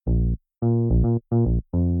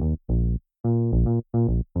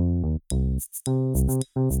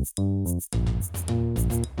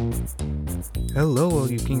Hello,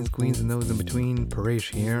 all you kings, queens, and those in between.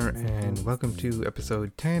 Paresh here, and welcome to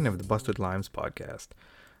episode 10 of the Busted Limes podcast.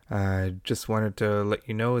 I just wanted to let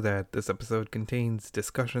you know that this episode contains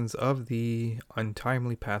discussions of the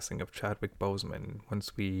untimely passing of Chadwick Boseman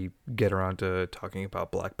once we get around to talking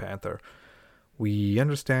about Black Panther. We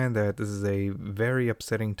understand that this is a very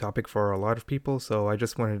upsetting topic for a lot of people, so I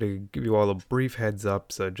just wanted to give you all a brief heads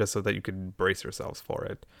up just so that you could brace yourselves for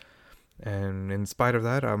it. And in spite of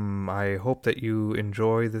that, I hope that you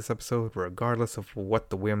enjoy this episode regardless of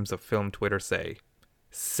what the whims of film Twitter say.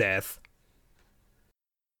 Seth.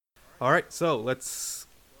 Alright, so let's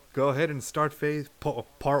go ahead and start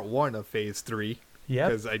part 1 of phase 3.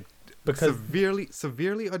 Yeah. Because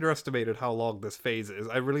severely underestimated how long this phase is.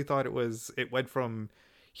 I really thought it went from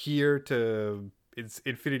here to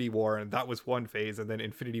Infinity War, and that was one phase, and then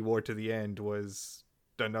Infinity War to the end was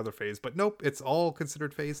another phase, but nope, it's all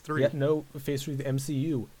considered phase 3. Yeah, no, phase 3 of the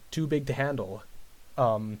MCU, too big to handle.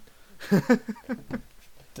 I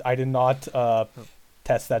did not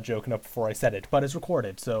test that joke enough before I said it, but it's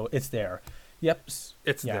recorded, so it's there. Yep,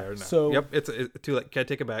 it's there now. So yep, it's too late. Can't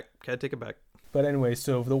take it back. But anyway,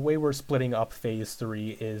 so the way we're splitting up phase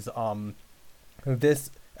 3 is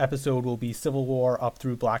this episode will be Civil War up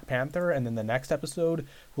through Black Panther, and then the next episode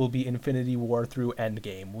will be Infinity War through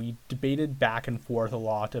Endgame. We debated back and forth a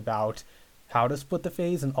lot about how to split the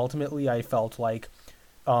phase, and ultimately I felt like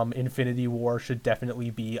Infinity War should definitely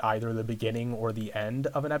be either the beginning or the end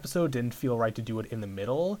of an episode. Didn't feel right to do it in the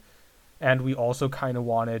middle. And we also kind of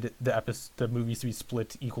wanted the movies to be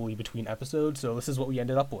split equally between episodes, so this is what we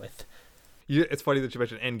ended up with. It's funny that you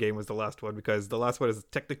mentioned Endgame was the last one, because the last one is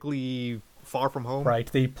technically Far From Home.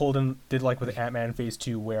 Right, they did like with Ant-Man Phase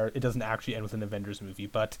 2, where it doesn't actually end with an Avengers movie,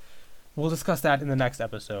 but we'll discuss that in the next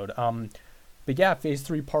episode. But yeah, Phase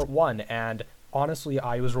 3 Part 1, and honestly,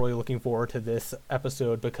 I was really looking forward to this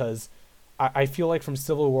episode because I feel like from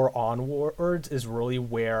Civil War onwards is really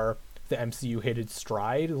where the MCU hit its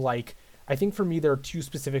stride. Like, I think for me, there are two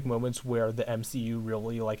specific moments where the MCU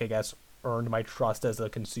really, like, I guess, earned my trust as a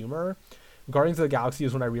consumer. Guardians of the Galaxy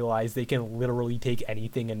is when I realized they can literally take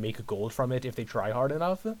anything and make gold from it if they try hard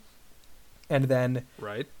enough. And then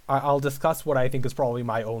right. I'll discuss what I think is probably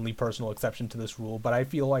my only personal exception to this rule, but I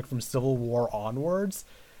feel like from Civil War onwards,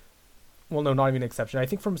 well, no, not even an exception. I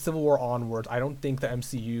think from Civil War onwards, I don't think the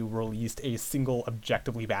MCU released a single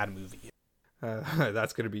objectively bad movie.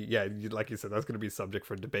 That's going to be, yeah, like you said, that's going to be subject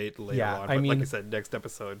for debate later on. I mean, like you said, next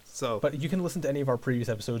episode. So, but you can listen to any of our previous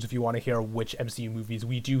episodes if you want to hear which MCU movies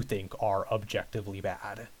we do think are objectively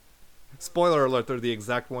bad. Spoiler alert, they're the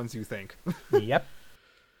exact ones you think. Yep.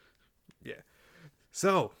 Yeah.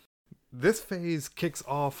 So, this phase kicks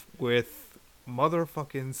off with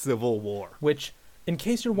motherfucking Civil War. Which, in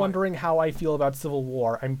case you're wondering how I feel about Civil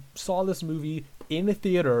War, I saw this movie in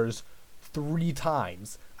theaters 3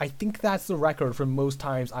 times. I think that's the record for most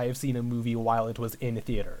times I have seen a movie while it was in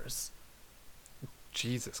theaters.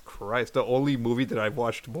 Jesus Christ. The only movie that I've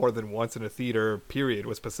watched more than once in a theater, period,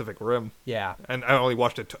 was Pacific Rim. Yeah. And I only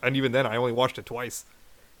watched it, and even then, I only watched it twice.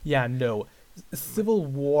 Yeah, no. Civil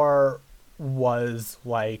War was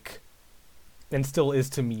like, and still is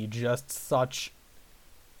to me, just such...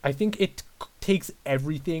 I think it takes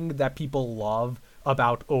everything that people love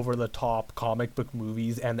about over-the-top comic book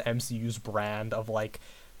movies and the MCU's brand of, like,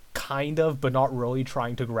 kind of, but not really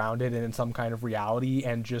trying to ground it in some kind of reality,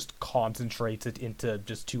 and just concentrates it into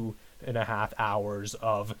just 2.5 hours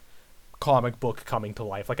of comic book coming to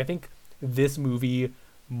life. Like, I think this movie,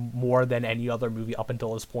 more than any other movie up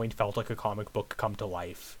until this point, felt like a comic book come to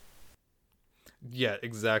life. Yeah,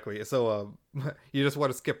 exactly. So, you just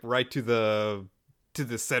want to skip right to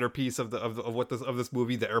the centerpiece of this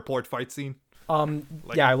movie, the airport fight scene?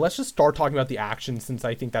 Yeah, let's just start talking about the action, since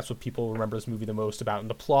I think that's what people remember this movie the most about. And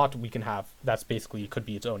the plot, we can have, that's basically, could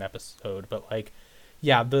be its own episode. But, like,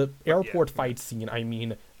 yeah, the airport fight scene, I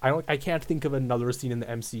mean, I can't think of another scene in the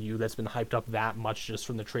MCU that's been hyped up that much just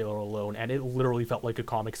from the trailer alone. And it literally felt like a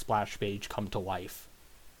comic splash page come to life.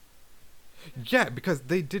 Yeah, because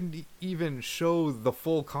they didn't even show the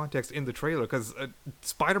full context in the trailer, because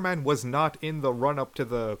Spider-Man was not in the run-up to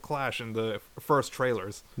the clash in the first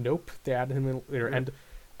trailers. Nope, they added him in later. And,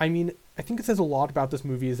 I mean, I think it says a lot about this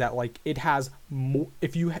movie is that, like, it has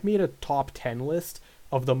if you made a top 10 list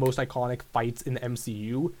of the most iconic fights in the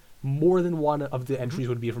MCU, more than one of the entries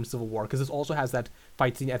would be from Civil War, because this also has that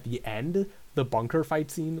fight scene at the end, the bunker fight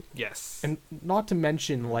scene. Yes. And not to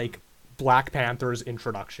mention, like, Black Panther's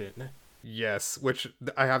introduction. Yes, which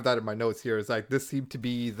I have that in my notes here. It's like, this seemed to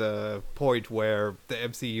be the point where the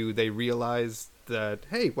MCU, they realized that,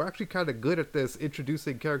 hey, we're actually kind of good at this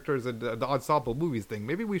introducing characters and the ensemble movies thing.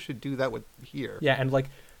 Maybe we should do that with here. Yeah, and like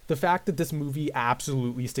the fact that this movie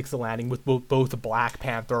absolutely sticks the landing with both Black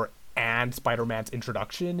Panther and Spider-Man's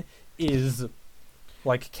introduction is,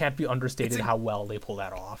 like, can't be understated how well they pull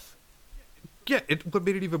that off. Yeah, what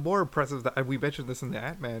made it even more impressive, that we mentioned this in the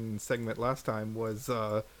Ant-Man segment last time, was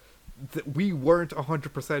that we weren't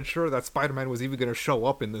 100% sure that Spider-Man was even going to show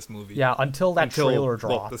up in this movie. Yeah, until trailer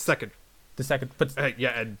dropped. Well, the second, but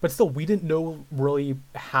but still, we didn't know really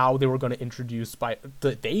how they were going to introduce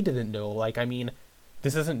they didn't know. Like, I mean,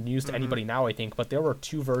 this isn't news to anybody now, I think, but there were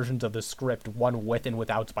two versions of the script, one with and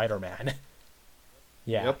without Spider-Man.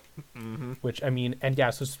 Yeah. Yep. Mm-hmm. Which, I mean, and yeah,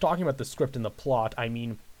 so talking about the script and the plot, I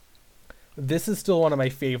mean, this is still one of my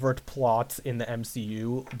favorite plots in the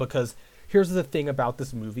MCU, because here's the thing about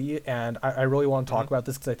this movie, and I really want to talk about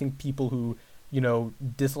this, because I think people who, you know,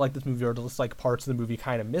 dislike this movie or dislike parts of the movie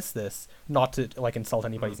kind of miss this, not to, like, insult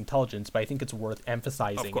anybody's intelligence, but I think it's worth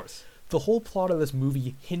emphasizing. Of course. The whole plot of this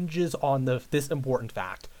movie hinges on this important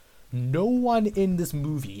fact. No one in this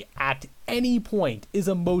movie at any point is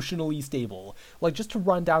emotionally stable. Like, just to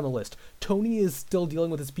run down the list, Tony is still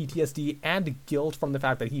dealing with his PTSD and guilt from the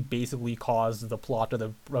fact that he basically caused the plot of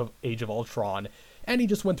the Age of Ultron, and he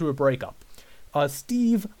just went through a breakup.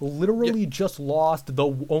 Steve literally just lost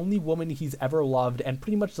the only woman he's ever loved and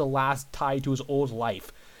pretty much the last tie to his old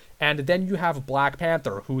life. And then you have Black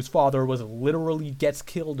Panther, whose father literally gets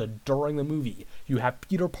killed during the movie. You have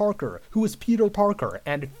Peter Parker, who is Peter Parker,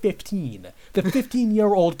 and 15. The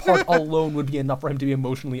 15-year-old part alone would be enough for him to be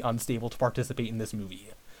emotionally unstable to participate in this movie.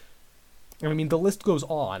 I mean, the list goes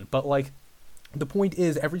on, but, like, the point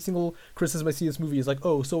is, every single criticism I see this movie is like,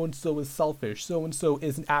 oh, so-and-so is selfish, so-and-so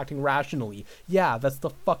isn't acting rationally. Yeah, that's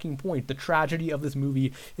the fucking point. The tragedy of this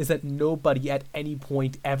movie is that nobody at any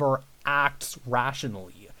point ever acts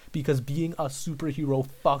rationally, because being a superhero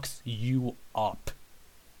fucks you up.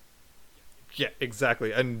 Yeah,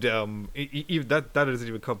 exactly, and that doesn't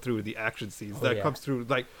even come through the action scenes. Comes through,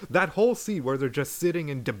 like, that whole scene where they're just sitting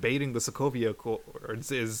and debating the Sokovia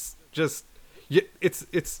Accords is just,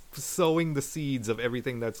 it's sowing the seeds of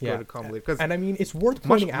everything that's going to come later. And I mean, it's worth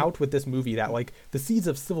pointing out with this movie that, like, the seeds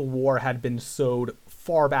of Civil War had been sowed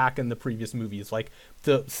far back in the previous movies. Like,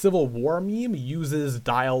 the Civil War meme uses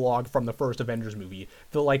dialogue from the first Avengers movie.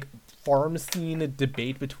 The, like, farm scene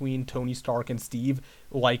debate between Tony Stark and Steve,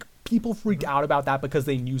 like, people freaked out about that because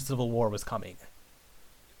they knew Civil War was coming.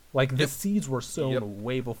 Like, the seeds were sown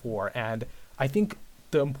way before, and I think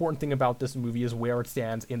the important thing about this movie is where it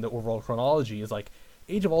stands in the overall chronology is, like,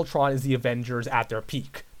 Age of Ultron is the Avengers at their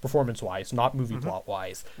peak, performance-wise, not movie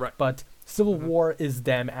plot-wise. Right. But Civil War is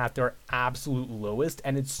them at their absolute lowest,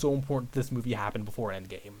 and it's so important this movie happened before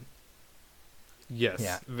Endgame.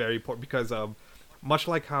 Yes, very important, because much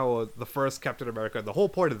like how the first Captain America, the whole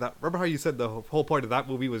point of that, remember how you said the whole point of that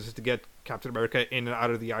movie was just to get Captain America in and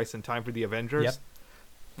out of the ice in time for the Avengers? Yep.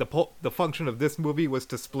 The function of this movie was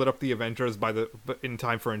to split up the Avengers in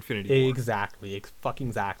time for Infinity War.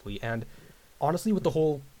 Exactly. And honestly, with the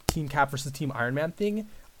whole Team Cap versus Team Iron Man thing,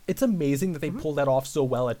 it's amazing that they pulled that off so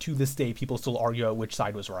well that to this day people still argue about which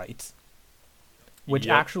side was right. Which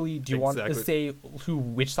actually, do you want to say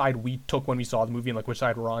which side we took when we saw the movie and, like, which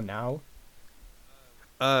side we're on now?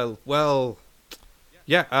 Well,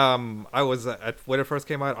 yeah, I was when it first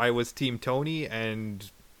came out, I was Team Tony, and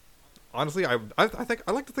honestly, I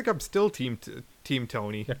like to think I'm still Team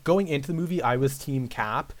Tony. Yeah, going into the movie, I was Team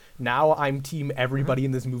Cap. Now I'm Team everybody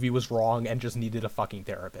in this movie was wrong and just needed a fucking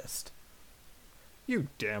therapist. You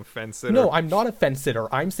damn fence sitter. No, I'm not a fence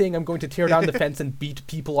sitter. I'm saying I'm going to tear down the fence and beat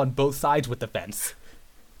people on both sides with the fence.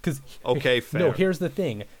 Okay, fair. No, here's the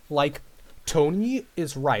thing. Like, Tony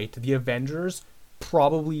is right. The Avengers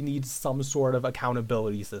probably need some sort of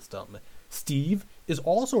accountability system. Steve is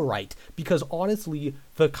also right, because honestly,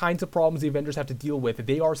 the kinds of problems the Avengers have to deal with,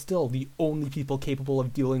 they are still the only people capable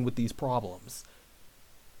of dealing with these problems.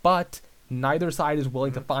 But neither side is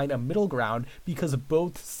willing to find a middle ground, because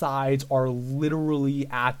both sides are literally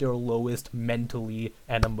at their lowest mentally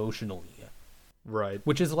and emotionally. Right.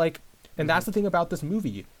 Which is, like, and that's the thing about this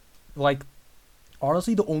movie. Like,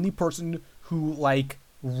 honestly, the only person who, like,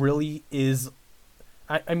 really is,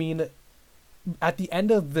 I mean, at the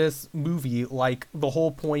end of this movie, like, the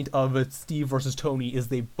whole point of Steve versus Tony is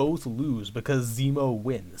they both lose because Zemo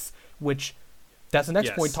wins, which, that's the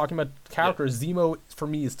next point, talking about characters. Zemo, for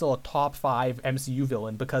me, is still a top 5 MCU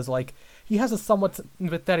villain, because, like, he has a somewhat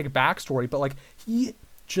pathetic backstory, but, like, he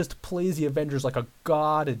just plays the Avengers like a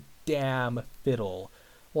goddamn fiddle.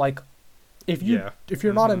 Like, if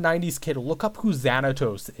you're not a 90s kid, look up who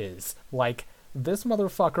Xanatos is. Like, this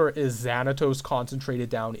motherfucker is Xanatos concentrated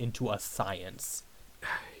down into a science.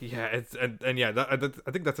 Yeah, it's and yeah, I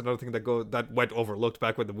think that's another thing that went overlooked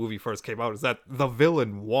back when the movie first came out, is that the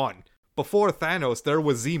villain won. Before Thanos, there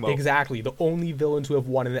was Zemo. Exactly. The only villains who have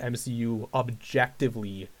won in the MCU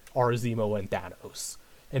objectively are Zemo and Thanos.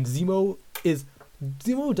 And Zemo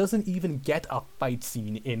doesn't even get a fight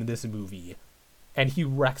scene in this movie. And he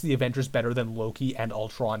wrecks the Avengers better than Loki and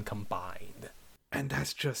Ultron combined. And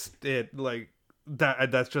that's just it. Like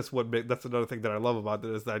that's just that's another thing that I love about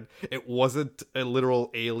it, is that it wasn't a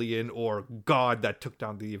literal alien or god that took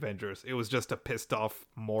down the Avengers. It was just a pissed off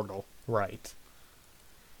mortal. Right.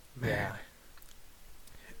 Man. Yeah.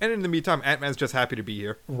 And in the meantime, Ant-Man's just happy to be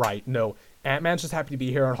here. Right. No. Ant-Man's just happy to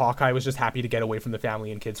be here, and Hawkeye was just happy to get away from the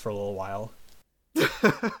family and kids for a little while.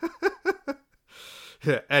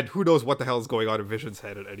 Yeah, and who knows what the hell is going on in Vision's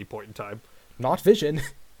head at any point in time. Not Vision.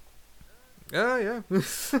 Yeah.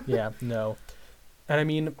 Yeah, no. And I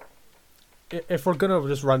mean, if we're gonna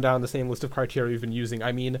just run down the same list of criteria we've been using,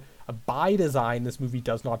 I mean, by design, this movie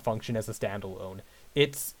does not function as a standalone.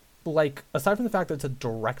 It's, like, aside from the fact that it's a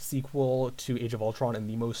direct sequel to Age of Ultron in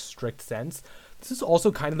the most strict sense, this is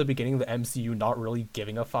also kind of the beginning of the MCU not really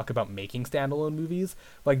giving a fuck about making standalone movies.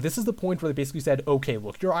 Like, this is the point where they basically said, okay,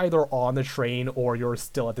 look, you're either on the train or you're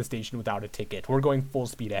still at the station without a ticket. We're going full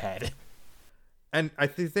speed ahead. And I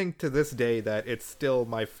think to this day that it's still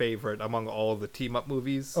my favorite among all the team-up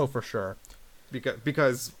movies. Oh, for sure.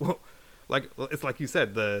 Because well, like, it's like you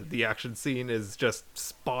said, the action scene is just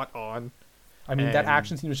spot on. I mean, that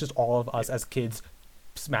action scene was just all of us as kids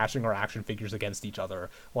smashing our action figures against each other.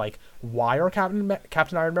 Like, why are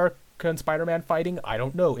Captain Iron America and Spider-Man fighting? I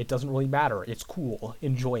don't know. It doesn't really matter. It's cool.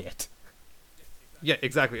 Enjoy it. Yeah,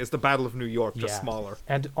 exactly. It's the Battle of New York, just smaller.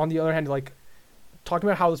 And on the other hand, like, talking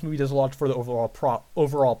about how this movie does a lot for the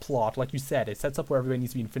overall plot, like you said, it sets up where everybody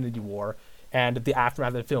needs to be Infinity War, and the aftermath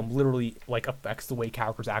of the film literally, like, affects the way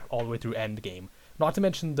characters act all the way through Endgame. Not to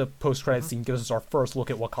mention the post-credit scene gives us our first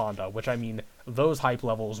look at Wakanda, which, I mean, those hype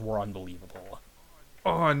levels were unbelievable.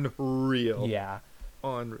 Unreal. Yeah.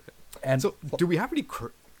 Unreal. And so, do we have any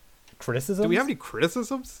criticisms? Do we have any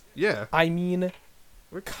criticisms? Yeah. I mean,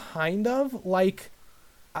 kind of. Like,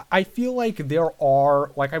 I feel like there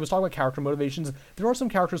are, like I was talking about character motivations, there are some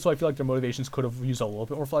characters, so I feel like their motivations could have used a little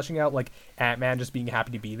bit more fleshing out, like Ant-Man just being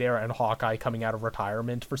happy to be there and Hawkeye coming out of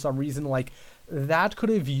retirement for some reason. Like, that could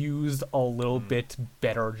have used a little bit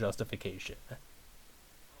better justification.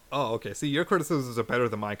 Oh, okay. See, your criticisms are better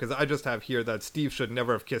than mine, because I just have here that Steve should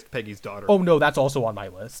never have kissed Peggy's daughter. Oh, no, that's also on my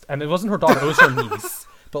list. And it wasn't her daughter, it was her niece.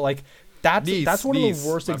 But, like, that's one of the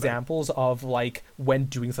worst examples of, like, when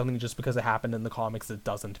doing something just because it happened in the comics, it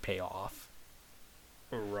doesn't pay off.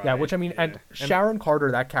 Right. Yeah, which, I mean, and Sharon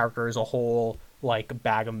Carter, that character, is a whole, like,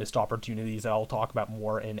 bag of missed opportunities that I'll talk about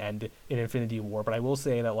more in Infinity War. But I will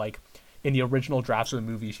say that, like, in the original drafts of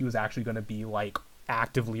the movie, she was actually going to be, like,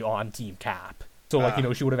 actively on Team Cap. So, like, you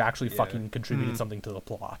know, she would have actually fucking contributed something to the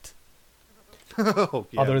plot. Oh,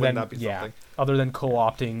 yeah, other than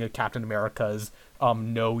co-opting Captain America's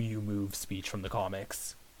 "No, you move" speech from the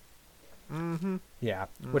comics. Mm-hmm. Yeah,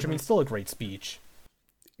 which I mean, still a great speech.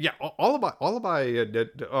 Yeah, all of my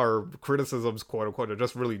are criticisms, quote unquote, are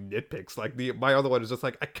just really nitpicks. Like my other one is just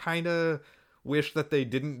like, I kind of wish that they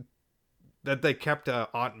kept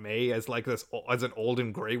Aunt May as like as an old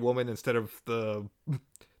and gray woman instead of the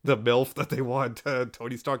MILF that they want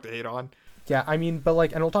Tony Stark to hate on. Yeah, I mean, but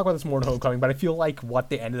like, and we'll talk about this more in Homecoming, but I feel like what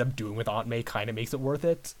they ended up doing with Aunt May kind of makes it worth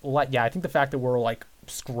it. Like, yeah, I think the fact that we're like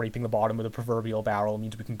scraping the bottom of the proverbial barrel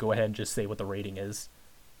means we can go ahead and just say what the rating is.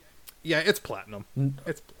 Yeah, it's platinum.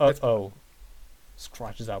 It's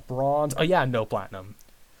scratches out bronze. Oh yeah, no, platinum.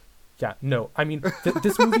 Yeah, no. I mean,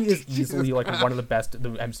 this movie is easily like one of the best the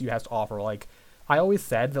MCU has to offer. Like, I always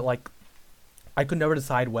said that, like, I could never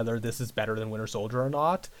decide whether this is better than Winter Soldier or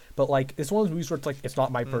not, but like, it's one of those movies where it's like, it's not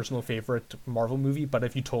my personal favorite Marvel movie, but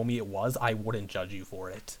if you told me it was, I wouldn't judge you for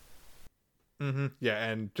it. Mm-hmm. Yeah,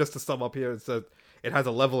 and just to sum up here, it has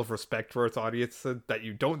a level of respect for its audience that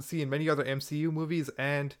you don't see in many other MCU movies,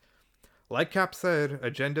 and like Cap said,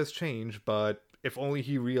 agendas change, but if only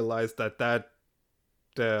he realized that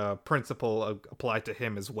principle applied to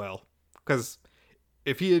him as well. Because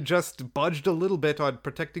if he had just budged a little bit on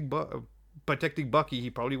protecting Bucky, he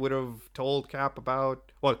probably would have told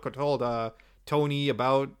Tony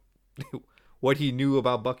about what he knew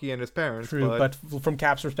about Bucky and his parents. True, but from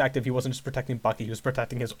Cap's perspective, he wasn't just protecting Bucky, he was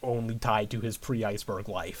protecting his only tie to his pre-Iceberg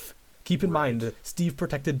life. Keep in mind, Steve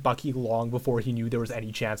protected Bucky long before he knew there was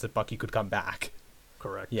any chance that Bucky could come back.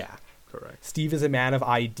 Correct. Yeah. Correct. Steve is a man of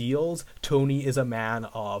ideals, Tony is a man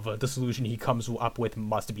of the solution he comes up with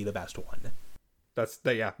must be the best one.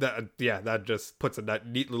 That just puts a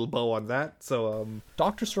neat little bow on that. So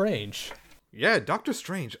Doctor Strange. Yeah, Doctor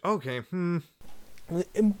Strange. Okay.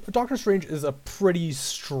 Doctor Strange is a pretty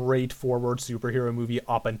straightforward superhero movie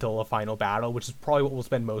up until the final battle, which is probably what we'll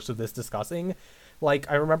spend most of this discussing. Like,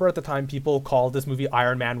 I remember at the time people called this movie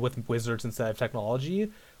Iron Man with wizards instead of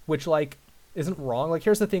technology, which, like, isn't wrong. Like,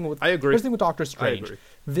 here's the thing with... I agree. Here's the thing with Doctor Strange.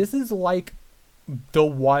 This is, like, the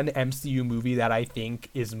one MCU movie that I think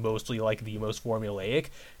is mostly, like, the most formulaic.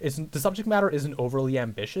 The subject matter isn't overly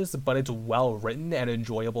ambitious, but it's well written and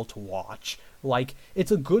enjoyable to watch. Like,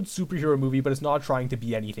 it's a good superhero movie, but it's not trying to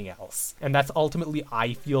be anything else. And that's ultimately,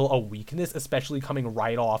 I feel, a weakness, especially coming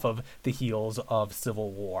right off of the heels of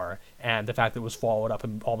Civil War, and the fact that it was followed up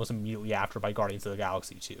almost immediately after by Guardians of the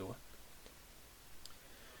Galaxy 2.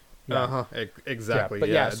 Yeah.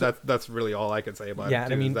 Exactly. Yeah, so, that's really all I can say about it.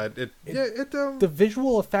 Too, I mean, that the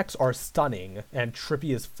visual effects are stunning and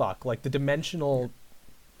trippy as fuck. Like, the dimensional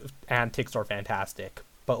antics are fantastic,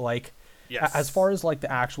 but like, as far as like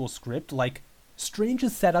the actual script, like, Strange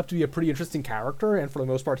is set up to be a pretty interesting character, and for the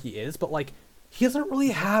most part he is, but like, he doesn't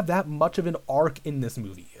really have that much of an arc in this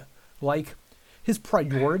movie. Like, his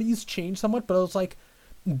priorities change somewhat, but it's like,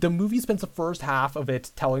 the movie spends the first half of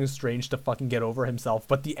it telling Strange to fucking get over himself,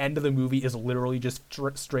 but the end of the movie is literally just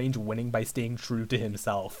Strange winning by staying true to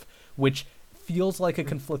himself, which feels like a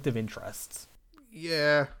conflict of interests.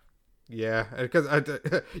 Yeah, because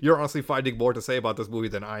you're honestly finding more to say about this movie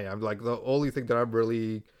than I am. Like, the only thing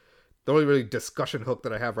that the only really discussion hook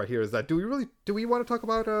that I have right here is that do we want to talk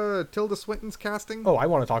about Tilda Swinton's casting? Oh, I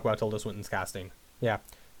want to talk about Tilda Swinton's casting. Yeah.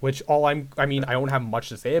 Which I don't have much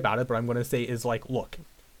to say about it, but I'm going to say is, like, look,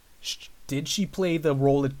 did she play the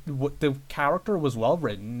role the character was well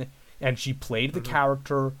written, and she played the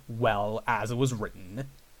character well as it was written,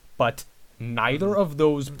 but neither of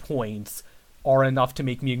those points are enough to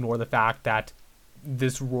make me ignore the fact that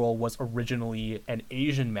this role was originally an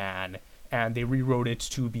Asian man, and they rewrote it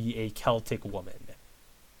to be a Celtic woman.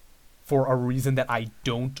 For a reason that I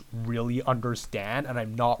don't really understand, and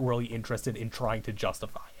I'm not really interested in trying to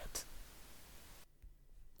justify it.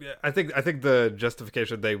 Yeah, I think the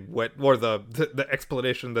justification they went, or the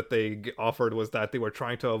explanation that they offered was that they were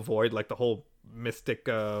trying to avoid, like, the whole mystic.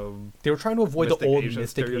 They were trying to avoid the old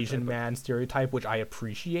mystic Asian man stereotype, which I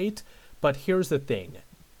appreciate. But here's the thing.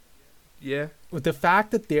 Yeah. With the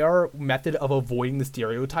fact that their method of avoiding the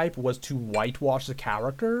stereotype was to whitewash the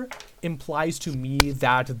character implies to me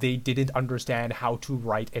that they didn't understand how to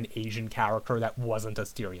write an Asian character that wasn't a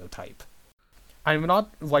stereotype. I'm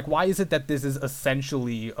not, like, why is it that this is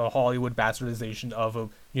essentially a Hollywood bastardization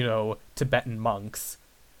of, Tibetan monks,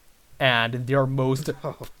 and their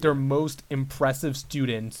most impressive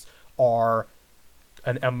students are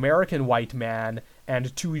an American white man and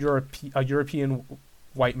a European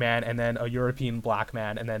white man, and then a European black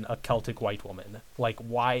man, and then a Celtic white woman. Like,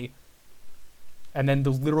 why? And then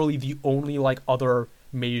literally the only, like, other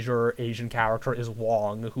major Asian character is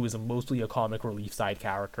Wong, who is mostly a comic relief side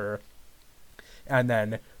character. And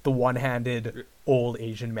then the one-handed old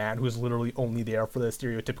Asian man who is literally only there for the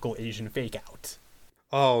stereotypical Asian fake-out.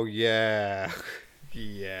 Oh, yeah.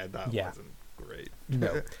 That wasn't great.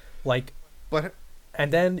 No. Like... But...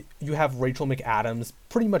 And then you have Rachel McAdams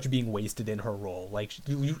pretty much being wasted in her role. Like,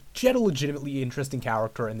 she had a legitimately interesting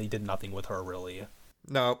character, and they did nothing with her, really.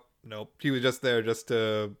 Nope. He was just there just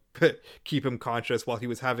to keep him conscious while he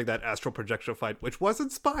was having that astral projection fight, which was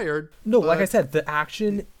inspired. No, like I said, the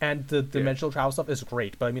action and the dimensional travel stuff is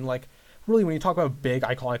great. But, I mean, like, really, when you talk about big,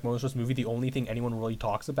 iconic moments of this movie, the only thing anyone really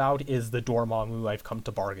talks about is the Dormammu I've come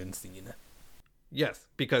to bargain scene. Yes,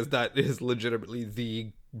 because that is legitimately the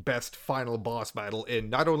best final boss battle in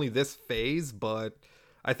not only this phase, but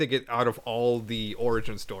I think out of all the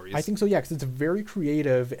origin stories. I think so, yeah, because it's very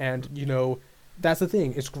creative, and, that's the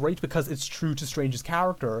thing. It's great because it's true to Strange's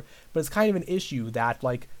character, but it's kind of an issue that,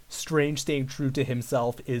 like, Strange staying true to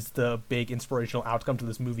himself is the big inspirational outcome to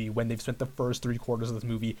this movie when they've spent the first 3/4 of this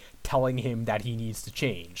movie telling him that he needs to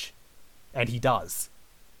change. And he does.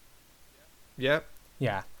 Yeah.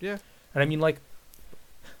 Yeah. Yeah. And I mean, like...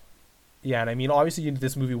 Yeah, and I mean, obviously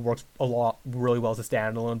this movie works really well as a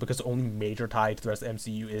standalone because the only major tie to the rest of the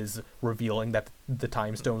MCU is revealing that the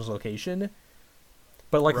Time Stone's location.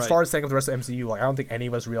 But, like, as far as setting up the rest of the MCU, like, I don't think any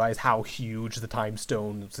of us realize how huge the Time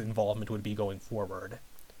Stone's involvement would be going forward.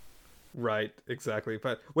 Right, exactly.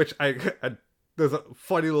 But, which there's a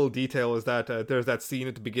funny little detail is that there's that scene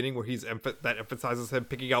at the beginning where that emphasizes him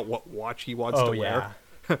picking out what watch he wants to wear.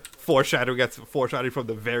 Foreshadowing from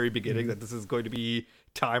the very beginning that this is going to be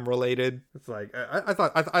time related. It's like I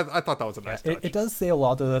thought that was a nice touch. It does say a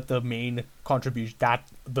lot that the main contribution, that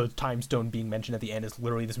the Time Stone being mentioned at the end, is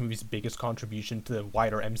literally this movie's biggest contribution to the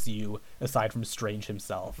wider MCU aside from Strange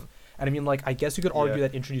himself. And I mean, like, I guess you could argue Yeah.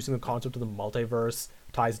 that introducing the concept of the multiverse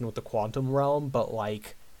ties in with the quantum realm, but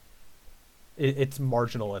like, it's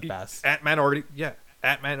marginal at best. Ant-Man already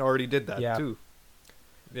did that Yeah. too.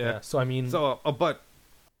 Yeah. So I mean, So,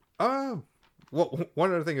 well,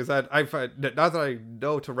 one other thing is that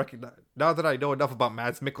now that I know enough about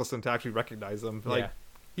Mads Mikkelsen to actually recognize him, like, Yeah.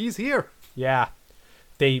 he's here. yeah,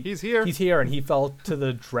 He's here. He's here, and he fell to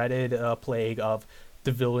the dreaded plague of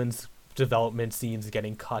the villain's development scenes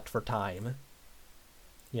getting cut for time.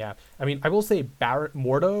 Yeah, I mean, I will say Barrett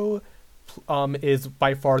Mordo is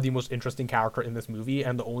by far the most interesting character in this movie,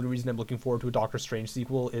 and the only reason I'm looking forward to a Doctor Strange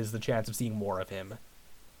sequel is the chance of seeing more of him.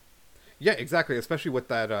 Yeah, exactly. Especially with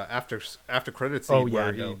that after credit scene Oh,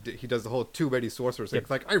 yeah, where he does the whole too many sorcerers thing. Yep.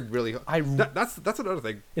 It's like that's another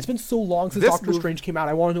thing. It's been so long since This Doctor Strange came out.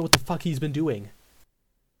 I want to know what the fuck he's been doing.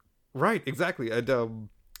 Right, exactly. And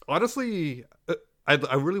honestly, I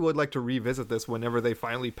really would like to revisit this whenever they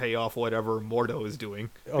finally pay off whatever Mordo is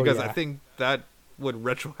doing, because I think that would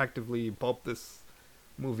retroactively bump this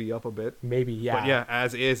movie up a bit. Maybe, yeah. But yeah,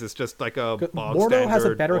 as is, it's just like a bog Mordo has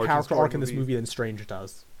a standard better origin character story arc in this movie than Strange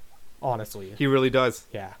does. Honestly. He really does.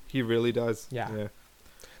 Yeah. He really does. Yeah.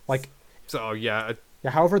 Like, so yeah.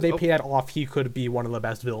 However they pay that off, he could be one of the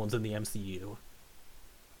best villains in the MCU.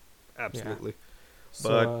 Absolutely.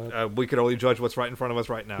 So, But we could only judge what's right in front of us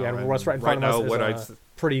right now. yeah, and what's right in front of us is I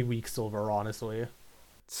pretty weak silver, honestly.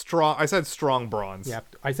 I said strong bronze. Yeah,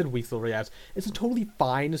 I said weak silver. Yeah, it's a totally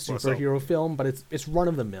fine superhero film, but it's run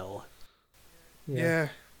of the mill. Yeah.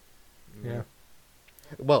 Yeah.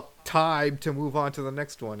 Well, time to move on to the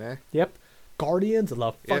next one, eh? Yep. Guardians of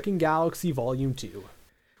the fucking Galaxy Volume 2.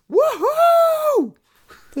 Woohoo!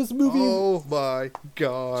 This movie. Oh my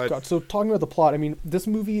god. So talking about the plot, I mean, this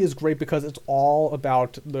movie is great because it's all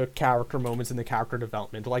about the character moments and the character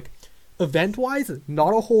development. Like, event-wise,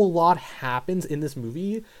 not a whole lot happens in this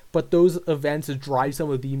movie, but those events drive some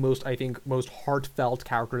of the most heartfelt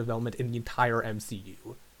character development in the entire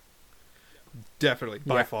MCU. Definitely,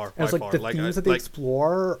 by far. And it's like the themes that they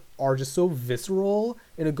explore are just so visceral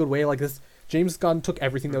in a good way. Like this, James Gunn took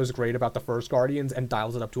everything that was great about the first Guardians and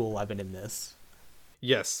dials it up to 11 in this.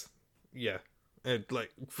 Yes, yeah, and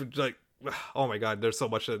oh my god, there's so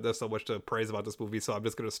much to praise about this movie. So I'm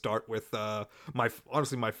just gonna start with my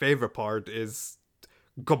favorite part is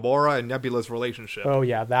Gamora and Nebula's relationship. Oh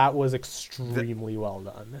yeah, that was extremely well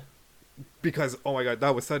done. Because oh my god,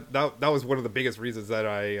 that was one of the biggest reasons that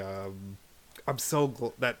I'm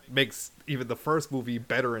so that makes even the first movie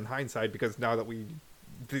better in hindsight, because now that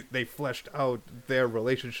they fleshed out their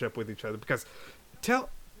relationship with each other. Because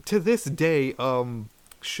to this day,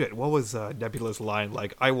 what was Nebula's line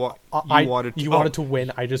like? You wanted to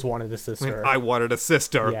win. I just wanted a sister. I wanted a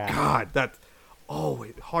sister. Yeah. God, that's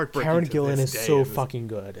heartbreaking. Karen Gillan is so fucking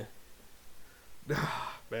good.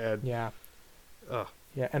 Man. Yeah.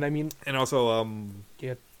 Yeah, and I mean, and also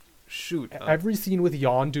every scene with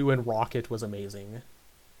Yondu and Rocket was amazing.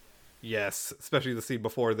 Yes, especially the scene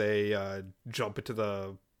before they jump into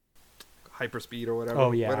the hyperspeed or whatever.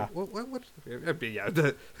 Oh yeah. What? Yeah.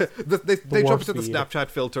 They jump into the Snapchat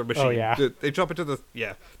filter machine. Oh yeah. They jump into the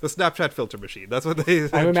Snapchat filter machine. That's what they.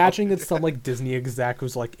 I'm imagining it's some like Disney exec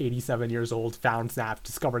who's like 87 years old,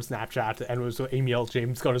 discovered Snapchat, and was emailed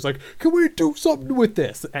James Gunn. Was like, "Can we do something with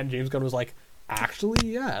this?" And James Gunn was like, "Actually,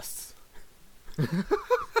 yes."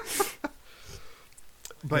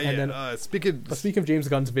 But and then, speaking of James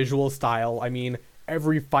Gunn's visual style, I mean,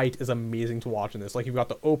 every fight is amazing to watch in this. Like, you've got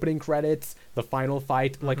the opening credits, the final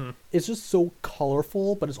fight. Like, it's just so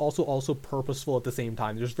colorful, but it's also purposeful at the same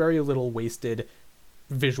time. There's very little wasted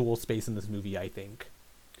visual space in this movie, I think.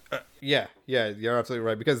 Yeah, you're absolutely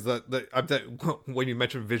right. Because when you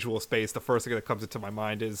mention visual space, the first thing that comes into my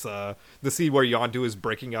mind is the scene where Yondu is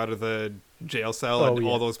breaking out of the jail cell and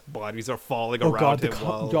all those bodies are falling around him.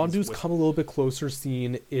 Yondu's come a little bit closer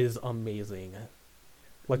scene is amazing.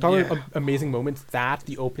 Like, talking about amazing moments,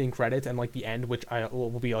 the opening credits and like the end, which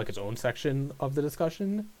will be like its own section of the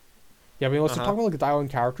discussion. Yeah, I mean, let's talk about like the dialogue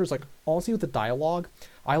and characters. Like, honestly, with the dialogue,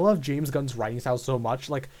 I love James Gunn's writing style so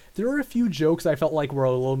much. Like, there are a few jokes I felt like were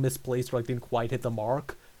a little misplaced or like didn't quite hit the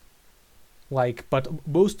mark. Like, but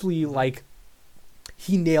mostly like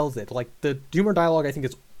he nails it. Like, the humor dialogue I think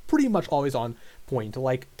is pretty much always on point.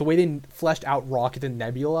 Like, the way they fleshed out Rocket and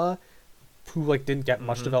Nebula, who like didn't get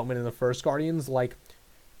much development in the first Guardians. Like,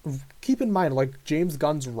 keep in mind, like, James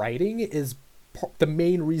Gunn's writing is the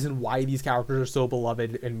main reason why these characters are so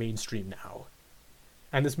beloved and mainstream now,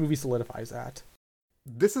 and this movie solidifies that.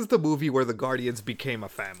 This is the movie where the Guardians became a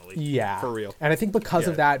family. Yeah, for real. And I think because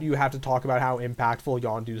of that, you have to talk about how impactful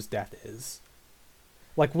Yondu's death is.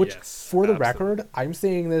 Like, which, for the record, I'm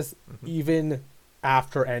saying this even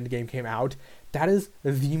after Endgame came out, that is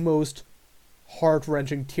the most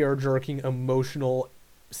heart-wrenching, tear-jerking, emotional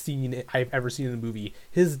scene I've ever seen in the movie.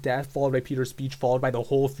 His death, followed by Peter's speech, followed by the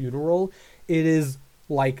whole funeral. It is,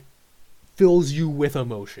 like, fills you with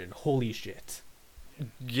emotion. Holy shit.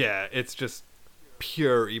 Yeah, it's just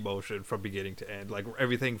pure emotion from beginning to end. Like,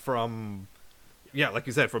 everything from, yeah, like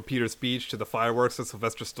you said, from Peter's speech to the fireworks to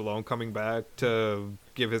Sylvester Stallone coming back to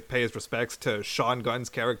pay his respects to Sean Gunn's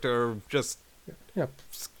character just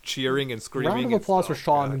cheering and screaming. Round of applause for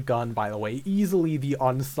Sean God. Gunn, by the way. Easily the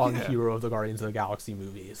unsung hero of the Guardians of the Galaxy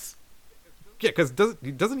movies. Yeah, because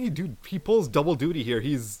he pulls double duty here.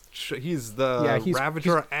 He's the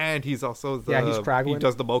Ravager, and he's also the he's Kraglin. He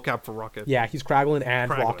does the mocap for Rocket. Yeah, he's Kraglin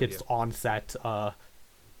and Rocket's on-set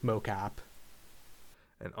mocap.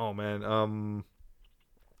 And oh man,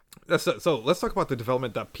 so let's talk about the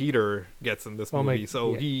development that Peter gets in this movie.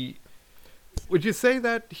 Would you say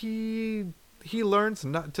that he learns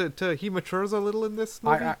not to he matures a little in this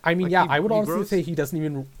movie? I mean, like I would honestly grows? say he doesn't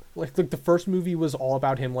even like the first movie was all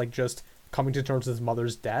about him like just coming to terms with his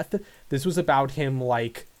mother's death. This was about him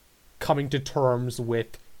like coming to terms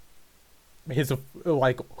with his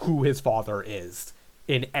like who his father is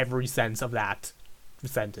in every sense of that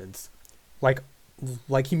sentence. Like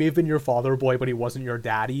he may have been your father, boy, but he wasn't your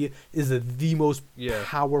daddy is the most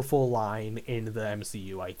powerful line in the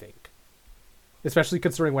MCU, I think. Especially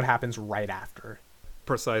considering what happens right after.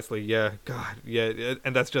 Precisely, yeah. God, yeah,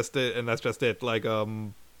 and that's just it. Like, I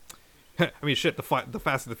mean, shit. The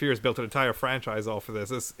Fast and the Furious built an entire franchise off of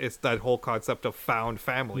this. It's that whole concept of found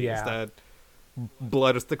family. Yeah. It's that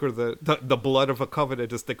blood is thicker the blood of a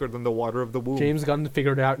covenant is thicker than the water of the womb. James Gunn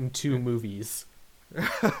figured it out in 2 movies,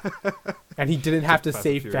 and he didn't have to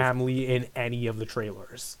say family in any of the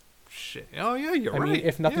trailers. Shit. Oh yeah, you're right. I mean,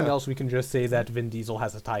 if nothing else, we can just say that Vin Diesel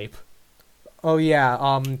has a type. Oh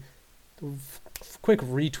yeah. Quick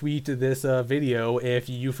retweet this video if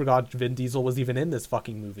you forgot Vin Diesel was even in this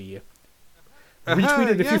fucking movie.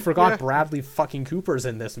 Retweet it if you forgot Bradley fucking Cooper's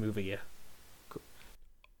in this movie.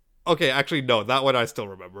 Okay, actually, no, that one I still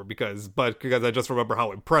remember because I just remember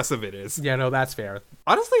how impressive it is. Yeah, no, that's fair.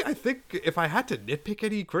 Honestly, I think if I had to nitpick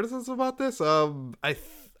any criticism about this, the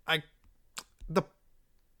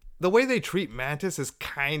way they treat Mantis is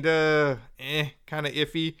kind of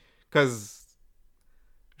iffy because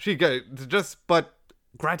but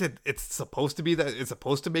granted, it's supposed to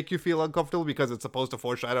make you feel uncomfortable because it's supposed to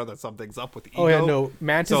foreshadow that something's up with Ego. Oh yeah, no,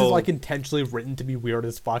 Mantis is like intentionally written to be weird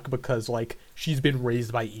as fuck because like she's been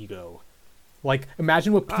raised by Ego. Like,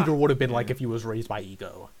 imagine what Peter would have been like if he was raised by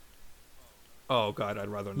Ego. Oh god, I'd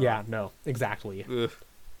rather not. Yeah, no, exactly. Ugh.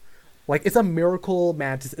 Like, it's a miracle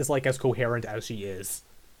Mantis is like as coherent as she is.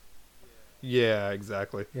 Yeah,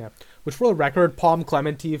 exactly. Yeah. Which, for the record, Palm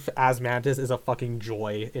Clemente as Mantis is a fucking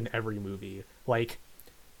joy in every movie. Like,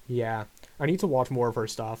 yeah. I need to watch more of her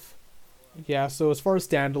stuff. Yeah, so as far as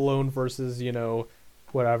standalone versus,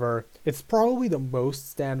 whatever, it's probably the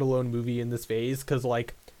most standalone movie in this phase, because,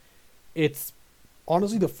 like, it's...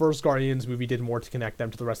 Honestly, the first Guardians movie did more to connect them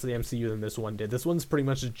to the rest of the MCU than this one did. This one's pretty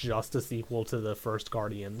much just a sequel to the first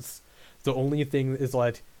Guardians. The only thing is,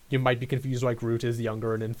 like... You might be confused why Groot is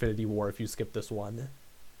younger in Infinity War if you skip this one.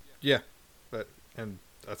 Yeah, and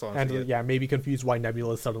that's honestly it. Yeah, maybe confused why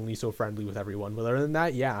Nebula is suddenly so friendly with everyone. But other than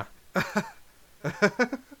that, yeah.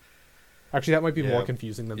 Actually, that might be more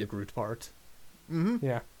confusing than the Groot part. Mm-hmm.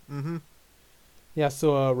 Yeah. Mm-hmm. Yeah,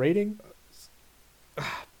 so rating?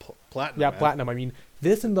 Platinum. Yeah, man. Platinum. I mean,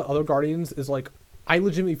 this and the other Guardians is like... I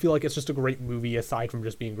legitimately feel like it's just a great movie aside from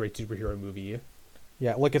just being a great superhero movie.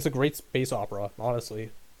 Yeah, like, it's a great space opera,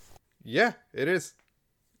 honestly. Yeah, it is.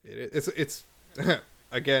 It's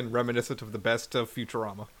again reminiscent of the best of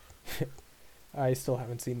Futurama. I still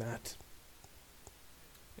haven't seen that.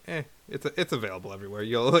 It's available everywhere.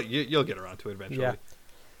 You'll get around to it eventually.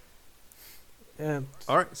 Yeah.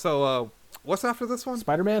 All right. So what's after this one?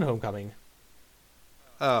 Spider-Man: Homecoming.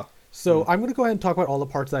 Oh. So I'm gonna go ahead and talk about all the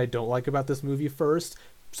parts that I don't like about this movie first,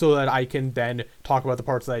 so that I can then talk about the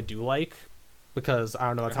parts that I do like, because I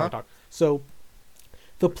don't know that's how I talk. So.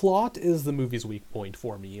 The plot is the movie's weak point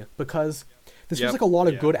for me, because this feels like a lot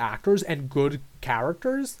of good actors and good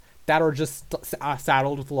characters that are just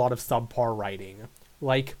saddled with a lot of subpar writing.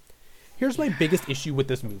 Like, here's my biggest issue with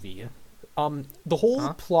this movie. The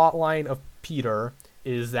whole plot line of Peter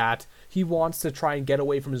is that he wants to try and get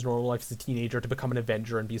away from his normal life as a teenager to become an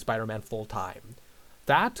Avenger and be Spider-Man full-time.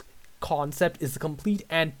 That concept is the complete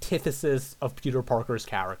antithesis of Peter Parker's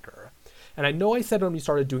character. And I know I said when we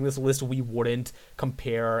started doing this list we wouldn't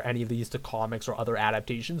compare any of these to comics or other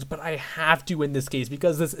adaptations, but I have to in this case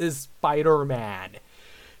because this is Spider-Man.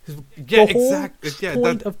 Yeah, The whole exactly. Yeah,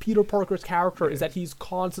 point of Peter Parker's character is that he's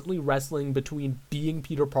constantly wrestling between being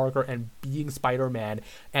Peter Parker and being Spider-Man,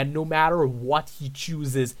 and no matter what he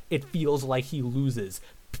chooses, it feels like he loses.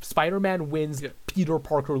 Spider-Man wins, Peter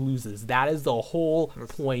Parker loses. That is the whole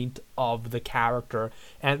point of the character,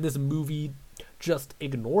 and this movie just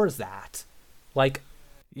ignores that. Like,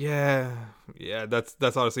 yeah,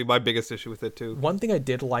 that's honestly my biggest issue with it too. one thing I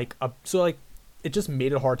did like, it just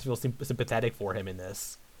made it hard to feel sympathetic for him in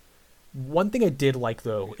this. One thing I did like,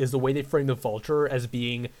 though, is the way they framed the Vulture as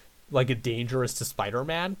being like a dangerous to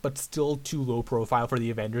Spider-Man, but still too low profile for the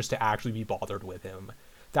Avengers to actually be bothered with him.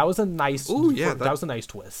 That was a nice. That was a nice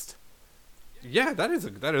twist. Yeah, that is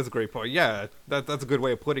a great point. Yeah, that's a good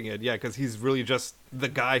way of putting it. Yeah, because he's really just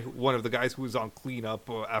one of the guys who was on cleanup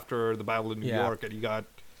after the Battle of New York, and he got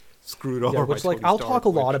screwed over. Which, like, I'll talk a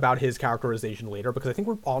lot about his characterization later, because I think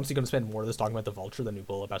we're honestly going to spend more of this talking about the Vulture than we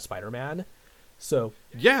will about Spider-Man. So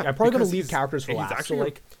yeah, I'm probably going to leave characters for last. So,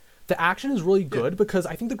 like, the action is really good because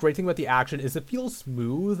I think the great thing about the action is it feels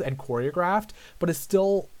smooth and choreographed, but it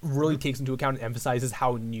still really takes into account and emphasizes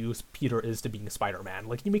how new Peter is to being Spider-Man.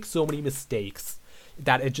 Like, he makes so many mistakes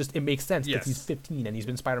that it makes sense because he's 15 and he's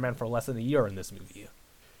been Spider-Man for less than a year in this movie.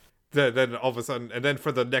 Then all of a sudden, and then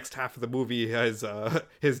for the next half of the movie,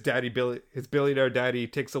 his billionaire daddy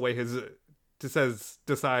takes away decides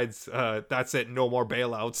that's it, no more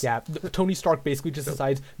bailouts. Yeah, Tony Stark basically just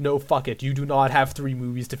decides, no, fuck it, you do not have 3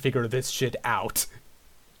 movies to figure this shit out.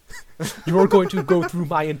 You are going to go through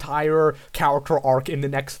my entire character arc in the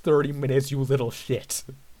next 30 minutes, you little shit.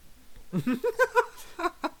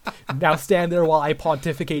 Now stand there while I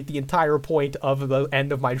pontificate the entire point of the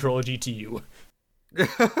end of my trilogy to you.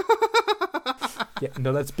 Yeah,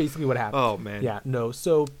 no, that's basically what happened. Oh, man. Yeah, no,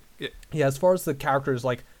 so, yeah, as far as the characters,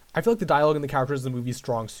 like, I feel like the dialogue and the characters in the movie's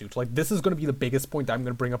strong suit. Like, this is going to be the biggest point that I'm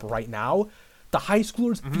going to bring up right now. The high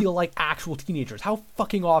schoolers feel like actual teenagers. How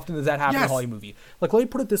fucking often does that happen in a Hollywood movie? Like, let me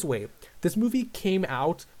put it this way. This movie came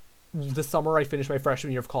out the summer I finished my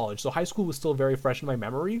freshman year of college, so high school was still very fresh in my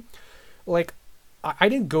memory. Like, I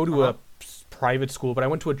didn't go to a private school, but I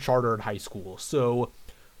went to a chartered high school, so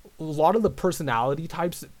a lot of the personality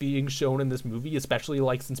types being shown in this movie, especially,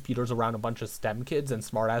 like, since Peter's around a bunch of STEM kids and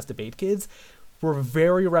smart-ass debate kids, were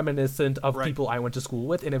very reminiscent of people I went to school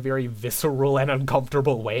with in a very visceral and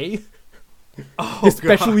uncomfortable way.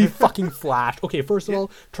 Especially fucking Flash. Okay, first of all,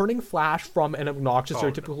 turning Flash from an obnoxious,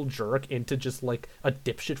 stereotypical jerk into just, like, a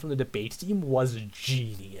dipshit from the debate team was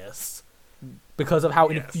genius. Because of how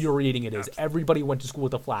infuriating it is. Everybody went to school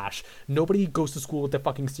with the Flash. Nobody goes to school with the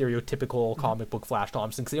fucking stereotypical comic book Flash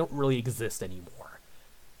Thompson, because they don't really exist anymore.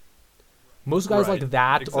 Most guys like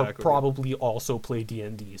that are probably also play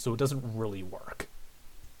D&D, so it doesn't really work.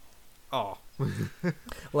 Oh.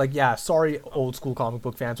 Like, yeah, sorry, old school comic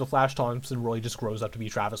book fans, but Flash Thompson really just grows up to be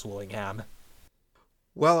Travis Willingham.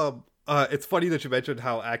 Well, it's funny that you mentioned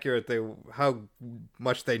how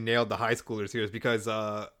much they nailed the high schoolers here, is because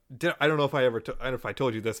I don't know if I don't know if I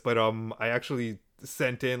told you this, but I actually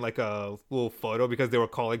sent in like a little photo because they were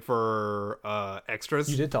calling for extras.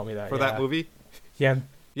 You did tell me that for that movie. Yeah.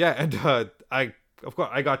 Yeah, and of course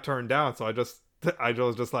I got turned down, so I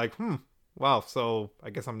was just like, wow, so I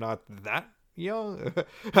guess I'm not that young.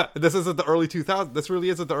 This isn't the early 2000s. This really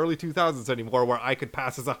isn't the early 2000s anymore, where I could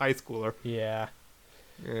pass as a high schooler. Yeah.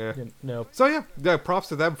 No. So yeah, props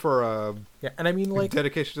to them for and I mean, like,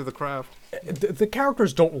 dedication to the craft. The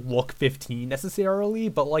characters don't look 15 necessarily,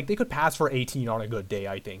 but like they could pass for 18 on a good day,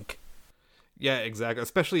 I think. Yeah, exactly.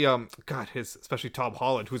 Especially especially Tom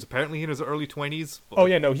Holland, who's apparently in his early 20s. Oh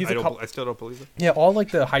yeah, no, I still don't believe it. Yeah, all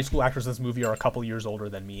like the high school actors in this movie are a couple years older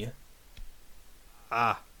than me.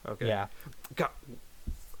 Ah, okay. Yeah. God.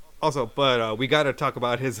 Also, but we got to talk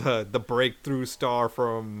about his the breakthrough star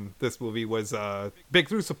from this movie was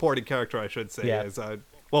breakthrough supporting character, I should say. Yeah. Is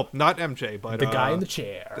well, not MJ, but the guy in the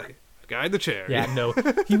chair. The guy in the chair. Yeah, no,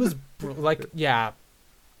 he was like, yeah.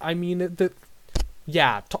 I mean,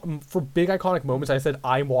 for big iconic moments, I said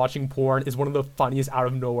 "I'm watching porn" is one of the funniest out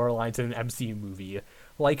of nowhere lines in an MCU movie.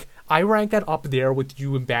 Like, I rank that up there with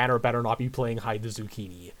you and Banner better not be playing hide the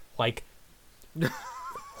zucchini. Like,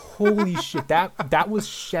 holy shit, that was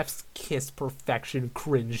chef's kiss perfection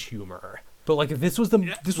cringe humor. But like, this was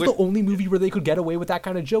the only movie where they could get away with that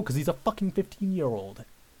kind of joke because he's a fucking 15-year-old.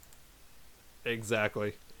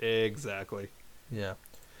 Exactly. Yeah.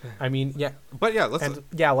 I mean, yeah. But yeah,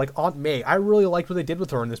 like Aunt May, I really liked what they did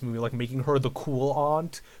with her in this movie, like making her the cool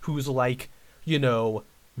aunt who's like, you know,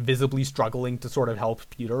 visibly struggling to sort of help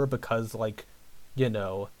Peter because, like, you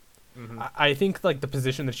know, I think like the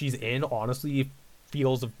position that she's in honestly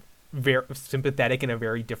feels very sympathetic in a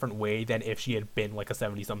very different way than if she had been like a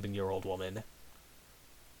 70-something-year-old woman.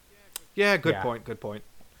 Yeah, good Yeah. point. Good point.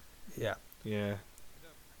 Yeah. Yeah.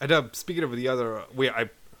 And speaking of the other, I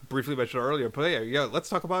briefly mentioned earlier, but yeah, let's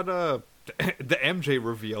talk about the MJ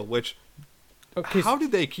reveal. Which, Okay. how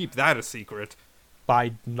did they keep that a secret?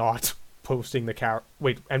 By not posting the character.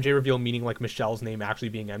 Wait, MJ reveal meaning like Michelle's name actually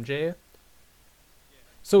being MJ?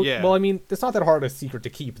 So, Yeah. well, I mean, it's not that hard a secret to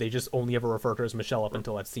keep. They just only ever refer to her as Michelle up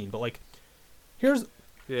until that scene. But like, here's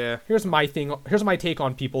Yeah. here's my thing. Here's my take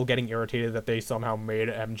on people getting irritated that they somehow made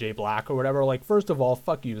MJ black or whatever. Like, first of all,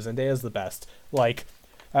 fuck you. Zendaya's the best. Like,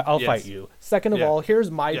 I'll Yes. fight you. Second of Yeah. all, here's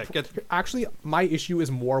my Yeah, actually my issue is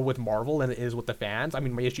more with Marvel than it is with the fans. I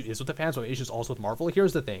mean, my issue is with the fans, but my issue is also with Marvel.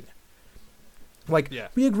 Here's the thing. Like, Yeah.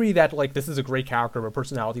 we agree that like this is a great character, but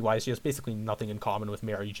personality-wise, she has basically nothing in common with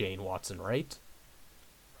Mary Jane Watson, right?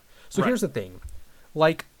 So Right. here's the thing,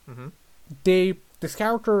 like, Mhm. this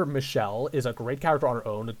character Michelle is a great character on her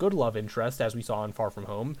own, a good love interest as we saw in Far From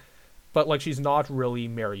Home, but like she's not really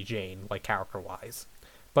Mary Jane like character-wise.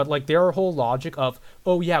 But like their whole logic of,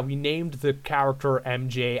 oh yeah, we named the character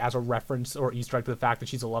MJ as a reference or Easter egg to the fact that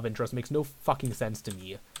she's a love interest makes no fucking sense to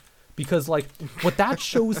me. Because like what that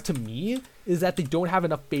shows to me is that they don't have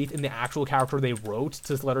enough faith in the actual character they wrote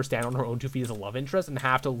to let her stand on her own 2 feet as a love interest and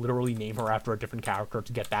have to literally name her after a different character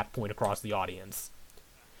to get that point across the audience.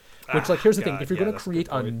 Which like here's the thing, if you're gonna that's a create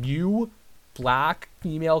good a point. new black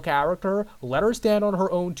female character, let her stand on her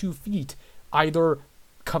own 2 feet. Either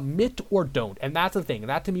commit or don't. And that's the thing.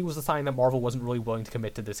 That to me was a sign that Marvel wasn't really willing to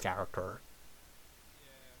commit to this character.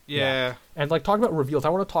 Yeah. And like talking about reveals, I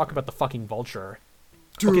want to talk about the fucking Vulture.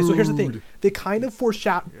 Okay, so here's the thing. They kind of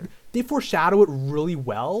foreshadow it really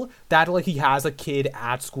well that like he has a kid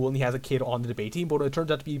at school and he has a kid on the debate team, but when it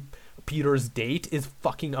turns out to be Peter's date is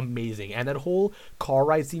fucking amazing. And that whole car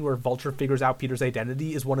ride scene where Vulture figures out Peter's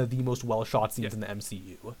identity is one of the most well shot scenes in the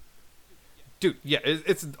MCU. Dude, yeah,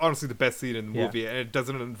 it's honestly the best scene in the Yeah. movie, and it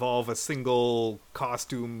doesn't involve a single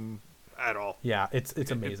costume at all. Yeah, it's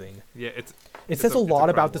amazing. Yeah, It says a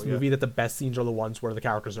lot about this incredible, yeah. movie that the best scenes are the ones where the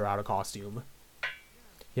characters are out of costume.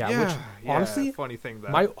 Yeah, which yeah, honestly, funny thing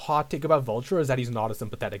that. my hot take about Vulture is that he's not a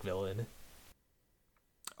sympathetic villain.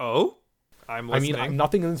 Oh, I'm listening. I mean,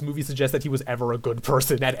 nothing in this movie suggests that he was ever a good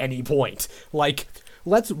person at any point. Like,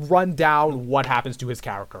 let's run down what happens to his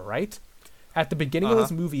character, right? At the beginning of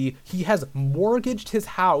this movie, he has mortgaged his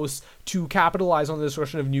house to capitalize on the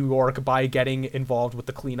destruction of New York by getting involved with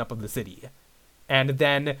the cleanup of the city. And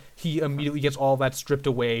then he immediately gets all that stripped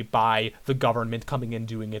away by the government coming in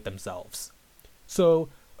doing it themselves. So,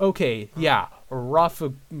 okay, yeah, rough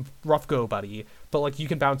go, buddy, but like you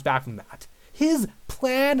can bounce back from that. His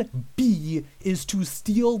plan B is to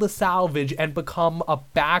steal the salvage and become a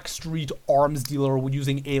backstreet arms dealer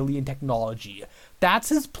using alien technology. That's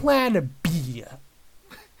his plan B.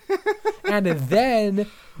 And then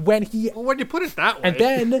when you put it that way. and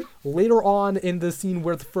then later on in the scene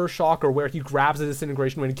where the first Shocker, where he grabs the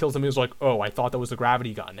disintegration when he kills him, he's like, "Oh, I thought that was the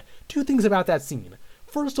gravity gun." Two things about that scene.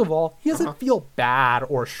 First of all, he doesn't feel bad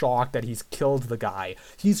or shocked that he's killed the guy.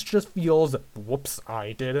 He just feels, whoops,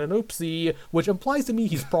 I did an oopsie, which implies to me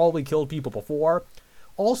he's probably killed people before.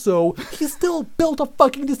 Also, he still built a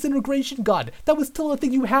fucking disintegration gun. That was still a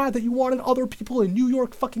thing you had that you wanted other people in New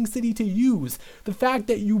York fucking City to use. The fact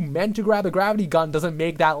that you meant to grab a gravity gun doesn't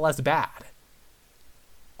make that less bad.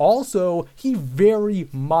 Also, he very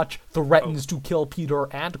much threatens to kill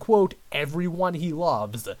Peter and, quote, everyone he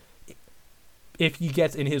loves if he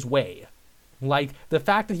gets in his way. Like, the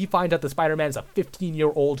fact that he finds out the Spider-Man is a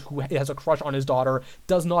 15-year-old who has a crush on his daughter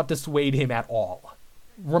does not dissuade him at all.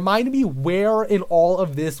 Remind me where in all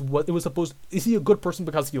of this what it was supposed. Is he a good person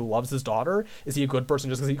because he loves his daughter? Is he a good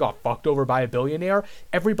person just because he got fucked over by a billionaire?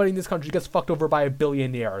 Everybody in this country gets fucked over by a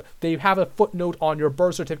billionaire. They have a footnote on your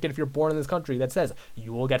birth certificate if you're born in this country that says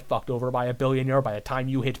you will get fucked over by a billionaire by the time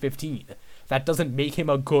you hit 15. That doesn't make him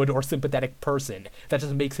a good or sympathetic person. That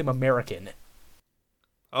just makes him American.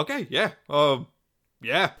 Okay, yeah.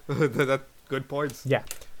 Yeah. That's good points. Yeah.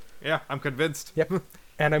 Yeah, I'm convinced. Yep.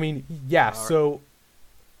 And I mean, yeah, so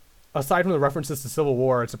aside from the references to Civil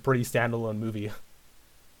War, it's a pretty standalone movie.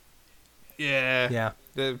 Yeah. Yeah.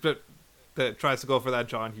 That tries to go for that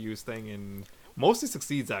John Hughes thing and mostly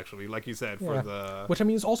succeeds, actually, like you said, for Yeah. the... Which, I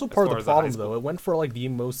mean, is also part of far the as the high problem, school- though. It went for, like, the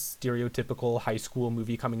most stereotypical high school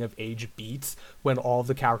movie coming-of-age beats when all of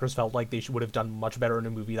the characters felt like they would have done much better in a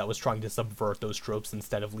movie that was trying to subvert those tropes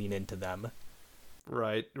instead of lean into them.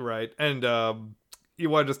 Right. And you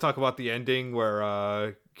want to just talk about the ending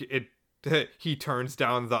where he turns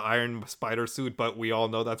down the Iron Spider suit, but we all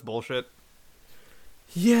know that's bullshit.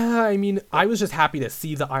 Yeah, I mean, I was just happy to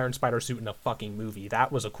see the Iron Spider suit in a fucking movie.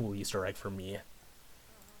 That was a cool Easter egg for me.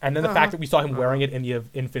 And then the fact that we saw him wearing it in the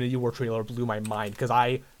Infinity War trailer blew my mind, because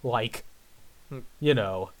I, like, you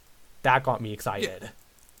know, that got me excited.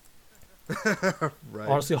 Right.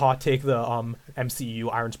 Honestly, hot take, the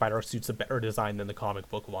MCU Iron Spider suit's a better design than the comic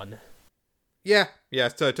book one. Yeah,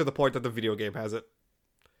 to the point that the video game has it.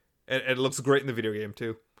 And it looks great in the video game,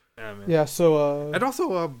 too. Yeah, man. Yeah, so, And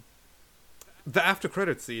also, the after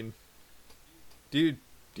credits scene. Do you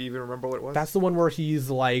even remember what it was? that's the one where he's,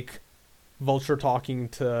 like, Vulture talking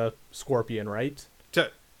to Scorpion, right?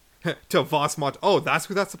 To Vossmont. Oh, that's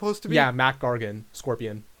who that's supposed to be? Yeah, Matt Gargan,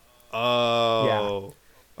 Scorpion. Oh.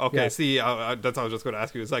 Yeah. Okay, Yeah. see, that's what I was just going to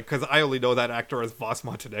ask you. It's like, because I only know that actor as Voss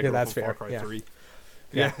Montenegro Yeah, that's from fair. Far Cry 3.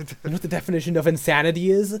 Yeah. You know what the definition of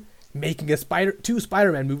insanity is? Making two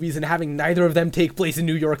Spider-Man movies and having neither of them take place in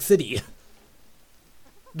New York City.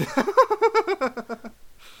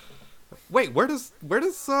 Wait, where does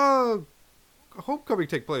Homecoming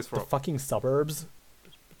take place The from? fucking suburbs.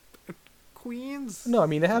 Queens? No, I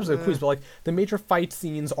mean, they have the Queens, but, like, the major fight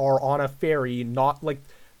scenes are on a ferry, not, like...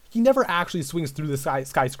 He never actually swings through the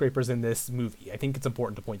skyscrapers in this movie. I think it's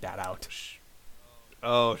important to point that out.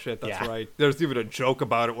 Oh, shit, that's Yeah. right. There's even a joke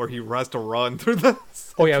about it where he has to run through the...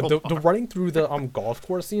 Oh, yeah, the running through the golf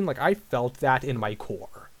course scene, like, I felt that in my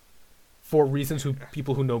core. For reasons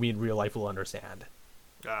people who know me in real life will understand.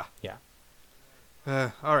 Ah. Yeah.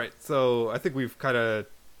 All right, so I think we've kind of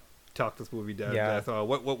talked this movie down. Yeah. To death.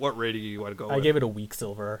 What rating do you want to go with? I gave it a weak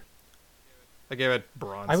silver. I gave it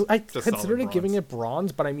bronze. I Just considered solid it giving bronze. it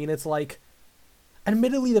bronze, but I mean, it's like...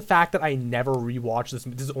 Admittedly, the fact that I never rewatched this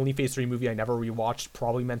is the only Phase 3 movie I never rewatched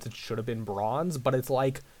probably meant it should have been bronze, but it's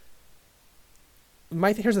like...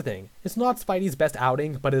 Here's the thing. It's not Spidey's best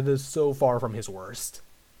outing, but it is so far from his worst.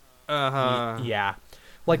 Uh-huh. Yeah.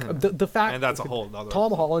 Like, the fact... And that's a whole nother...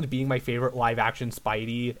 Tom Holland being my favorite live-action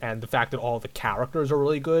Spidey, and the fact that all the characters are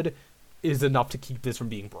really good, is enough to keep this from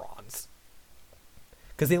being bronze.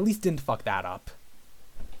 Because they at least didn't fuck that up.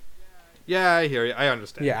 Yeah, I hear you. I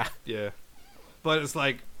understand. Yeah. Yeah. But it's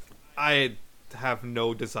like, I have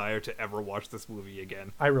no desire to ever watch this movie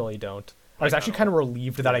again. I really don't. I was actually kind of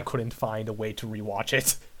relieved that I couldn't find a way to rewatch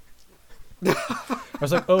it. I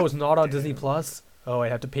was like, oh, it's not on Disney Plus? Oh,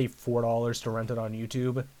 I'd have to pay $4 to rent it on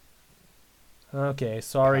YouTube. Okay,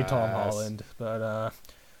 sorry, Tom Yes. Holland, but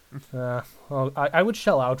well, I would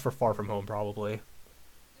shell out for Far From Home probably.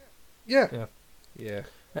 Yeah. Yeah.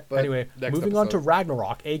 But Anyway, next moving on to episode.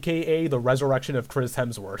 Ragnarok, aka the resurrection of Chris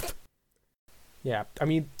Hemsworth. Yeah, I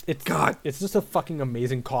mean, it's just a fucking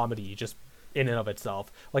amazing comedy, just in and of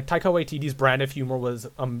itself. Like, Taika Waititi's brand of humor was,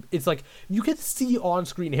 it's like, you can see on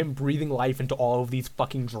screen him breathing life into all of these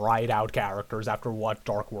fucking dried out characters after what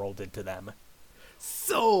Dark World did to them.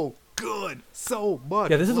 So good. So much.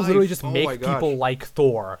 Yeah, this is life. literally just Oh my make gosh. people like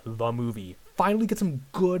Thor, the movie. Finally get some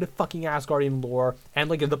good fucking Asgardian lore, and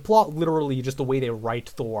like the plot, literally just the way they write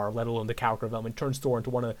Thor, let alone the character development, turns Thor into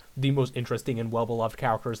one of the most interesting and well-beloved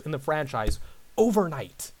characters in the franchise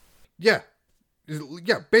overnight. Yeah.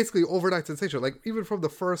 Yeah, basically overnight sensation. Like, even from the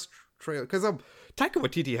first trailer. Because Taika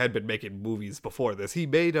Waititi had been making movies before this. He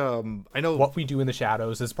made, I know... What We Do in the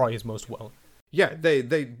Shadows is probably his most well. Yeah,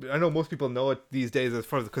 I know most people know it these days as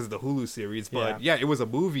far as because of the Hulu series, but yeah, it was a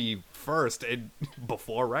movie first and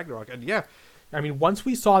before Ragnarok. And yeah. I mean, once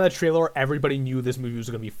we saw that trailer, everybody knew this movie was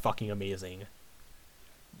going to be fucking amazing.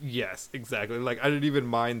 Yes, exactly. Like, I didn't even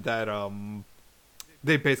mind that,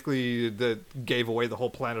 they basically gave away the whole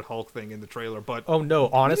Planet Hulk thing in the trailer, but... Oh no,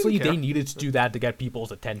 honestly, care. they needed to do that to get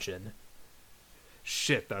people's attention.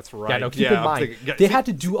 Shit, that's right. Yeah, no, keep in I'm mind, thinking- they had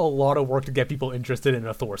to do a lot of work to get people interested in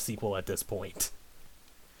a Thor sequel at this point.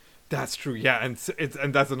 That's true. Yeah, and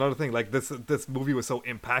that's another thing. Like, this movie was so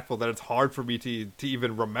impactful that it's hard for me to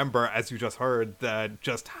even remember, as you just heard, that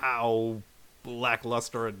just how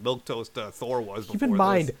lackluster and milquetoast Thor was. Keep in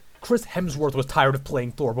mind, Chris Hemsworth was tired of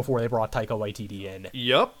playing Thor before they brought Taika Waititi in.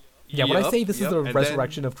 Yep. Yeah, when I say this is the and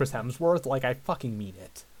resurrection of Chris Hemsworth, like, I fucking mean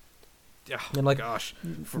it. Then, And like, gosh,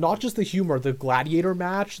 not just the humor, the gladiator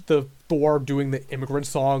match, the Thor doing the immigrant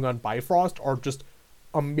song on Bifrost are just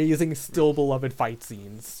amazing, still beloved fight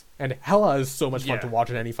scenes. And Hela is so much fun to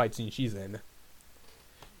watch in any fight scene she's in.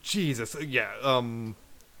 Jesus, yeah. And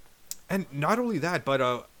not only that,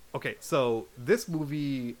 but okay, so this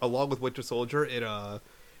movie, along with Winter Soldier,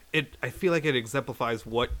 I feel like it exemplifies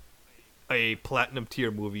what a platinum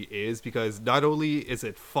tier movie is, because not only is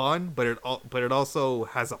it fun, but it also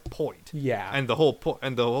has a point. Yeah. And the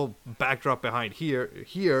whole backdrop behind here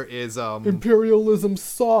is Imperialism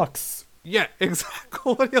sucks. yeah, exactly.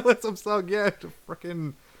 Colonialism song. Yeah,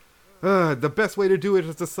 freaking. The best way to do it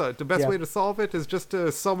is way to solve it is just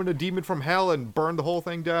to summon a demon from hell and burn the whole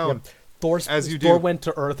thing down. Yep. as you Thor do. went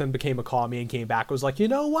to Earth and became a commie and came back. Was like, you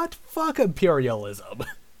know what? Fuck imperialism.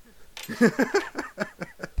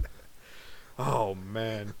 Oh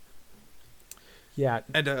man. Yeah,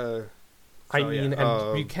 And I so, mean, yeah,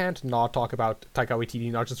 and we can't not talk about Taika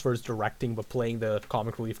Waititi, not just for his directing, but playing the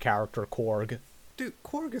comic relief character Korg. dude,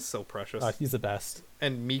 Korg is so precious He's the best.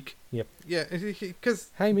 and meek. Yep. Yeah, because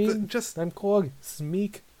Hey, me, just I'm Korg. It's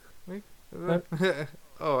Meek.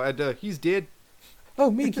 oh, and he's dead.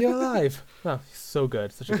 Oh, Meek, you're alive. Oh, he's so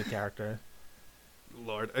good. Such a good character.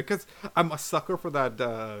 Lord, because I'm a sucker for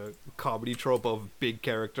that comedy trope of big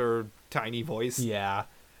character, tiny voice, Yeah.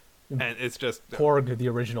 and it's just Korg, the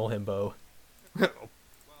original himbo.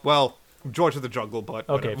 well, George of the Jungle, but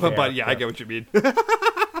Okay, whatever. fair, But yeah, I fair. get what you mean.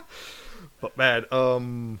 But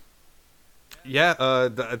man, yeah,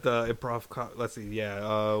 the improv. Let's see,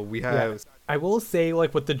 yeah, we have. I will say,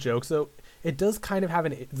 like, with the jokes, though, it does kind of have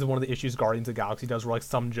one of the issues Guardians of the Galaxy does, where, like,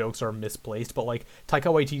 some jokes are misplaced, but, like, Taika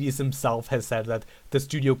Waititi himself has said that the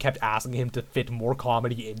studio kept asking him to fit more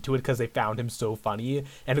comedy into it because they found him so funny,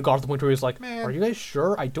 and it got to the point where he was like, Man. are you guys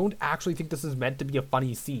sure? I don't actually think this is meant to be a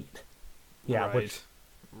funny scene. Yeah, right, which,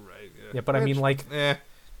 right. yeah, but I mean, like, eh.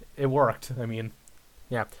 it worked. I mean,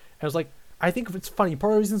 yeah. I was like, I think it's funny.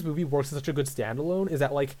 Part of the reason this movie works as such a good standalone is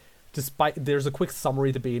that, like, there's a quick summary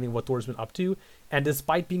at the beginning of what Thor's been up to, and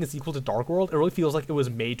despite being a sequel to Dark World, it really feels like it was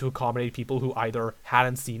made to accommodate people who either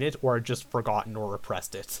hadn't seen it or had just forgotten or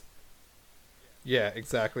repressed it. Yeah,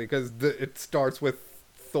 exactly. Because it starts with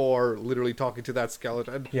Thor literally talking to that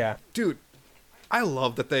skeleton. Yeah. Dude, I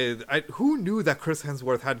love that who knew that Chris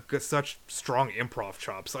Hemsworth had such strong improv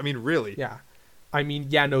chops? I mean, really. Yeah. I mean,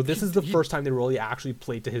 yeah, no, this is the he- first time they really actually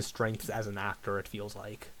played to his strengths as an actor, it feels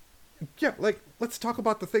like. Yeah, like, let's talk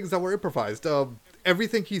about the things that were improvised.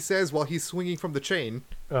 Everything he says while he's swinging from the chain,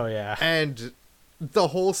 Oh, yeah. and the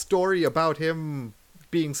whole story about him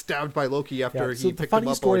being stabbed by Loki after Yeah, so he the picked him funny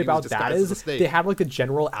up story when he was about that disguised as a is snake. they had like the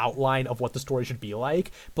general outline of what the story should be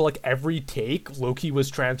like, but like every take, Loki was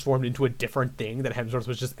transformed into a different thing that Hemsworth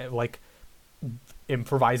was just like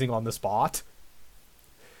improvising on the spot.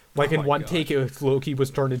 Like Oh in my one God. take, Loki was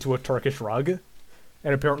turned into a Turkish rug,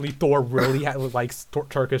 and apparently Thor really likes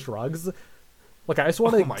Turkish rugs. Like I just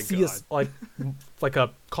want Oh my to see God. us like a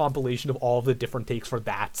compilation of all of the different takes for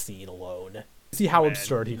that scene alone. See how Man,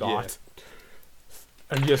 absurd he yeah. got.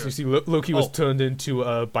 And yes, you see, Loki was Oh. turned into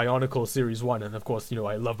a Bionicle Series 1, and of course, you know,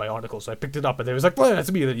 I love Bionicle, so I picked it up, and they was like, well,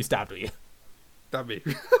 that's me, and then he stabbed me. That'd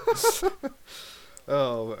be.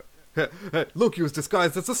 Oh, Loki was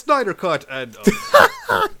disguised as a Snyder Cut, and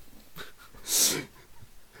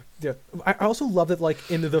Yeah. I also love that,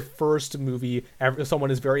 like, in the first movie,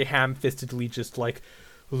 someone is very ham-fistedly just like,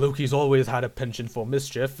 Loki's always had a penchant for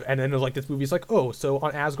mischief, and then like this movie's like, oh, so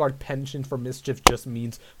on Asgard, penchant for mischief just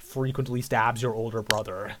means frequently stabs your older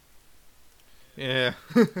brother. yeah.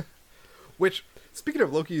 Which, speaking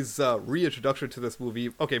of Loki's reintroduction to this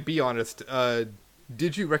movie, okay, be honest.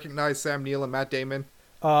 Did you recognize Sam Neill and Matt Damon?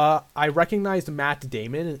 I recognized Matt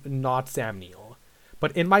Damon, not Sam Neill.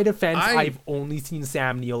 But in my defense, I've only seen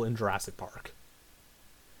Sam Neill in Jurassic Park.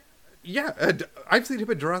 Yeah, and I've seen him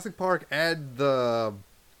in Jurassic Park and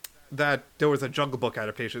that there was a Jungle Book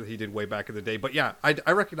adaptation that he did way back in the day. But yeah, I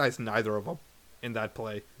recognize neither of them in that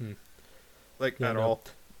play, like Yeah, at no. all.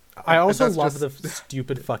 I also that's love just- the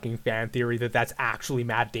stupid fucking fan theory that that's actually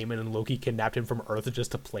Matt Damon and Loki kidnapped him from Earth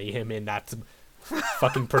just to play him in that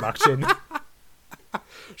fucking production.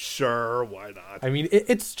 Sure, why not? I mean,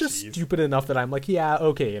 it's just Jeez. stupid enough that I'm like, yeah,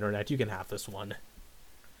 okay, Internet, you can have this one.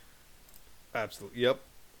 Absolutely. Yep.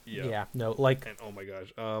 Yeah, no, like, And oh my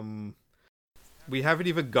gosh, we haven't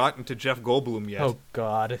even gotten to Jeff Goldblum yet. oh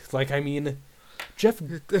god, like, I mean,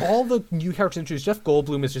 all the new characters introduced, Jeff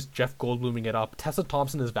Goldblum is just Jeff Goldbluming it up. Tessa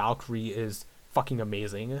Thompson as Valkyrie is fucking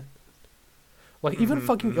amazing. Like, even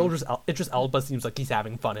fucking Idris Elba seems like he's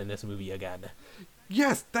having fun in this movie again.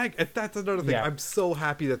 Yes, that's another thing. Yeah. I'm so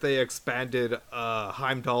happy that they expanded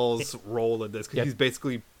Heimdall's role in this because Yeah. he's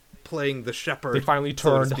basically playing the shepherd. They finally so to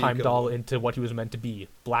turned speak, Heimdall of- into what he was meant to be,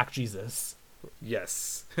 Black Jesus.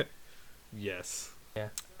 Yes, yes. Yeah.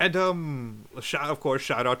 And of course,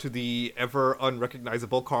 shout out to the ever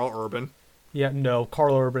unrecognizable Carl Urban. Yeah, no,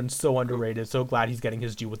 Carl Urban's so underrated. So glad he's getting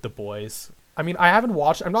his due with The Boys. I mean, I'm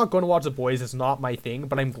not going to watch The Boys. It's not my thing,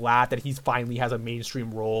 but I'm glad that he's finally has a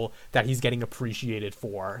mainstream role that he's getting appreciated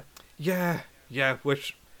for. Yeah,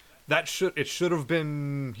 which he should have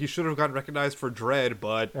gotten recognized for Dredd,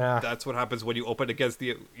 but Yeah. that's what happens when you open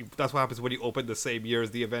the same year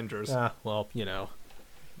as the Avengers. Well, you know.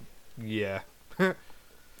 Yeah.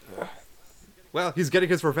 Well, he's getting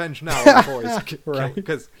his revenge now, of course, Right.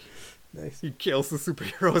 because Nice. he kills the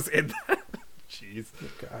superheroes in that. Jeez.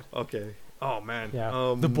 God. Okay. Oh man.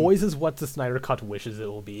 Yeah. The Boys is what the Snyder Cut wishes it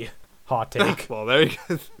will be. Hot take. Well, there you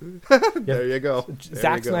go. There you go.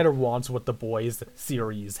 Zack Snyder wants what the Boys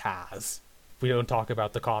series has. We don't talk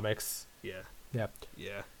about the comics. Yeah. Yeah.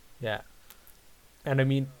 Yeah. Yeah. And I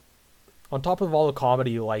mean, on top of all the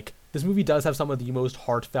comedy, like, this movie does have some of the most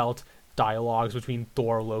heartfelt dialogues between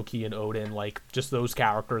Thor, Loki, and Odin. Like, just those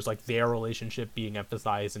characters, like, their relationship being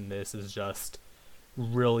emphasized in this is just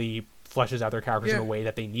really fleshes out their characters in a way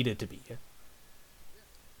that they needed to be.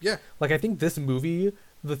 Yeah. Like, I think this movie,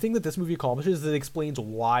 the thing that this movie accomplishes is it explains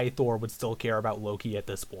why Thor would still care about Loki at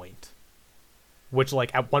this point. Which,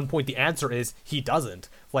 like, at one point the answer is he doesn't.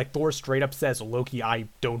 Like, Thor straight up says, Loki, I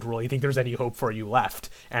don't really think there's any hope for you left.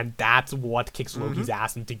 And that's what kicks Loki's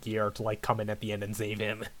ass into gear to, like, come in at the end and save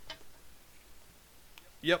him.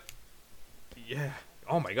 Yep. Yeah.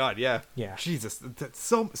 Oh my god, yeah. Yeah. Jesus, that's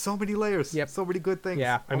so many layers. Yep. So many good things.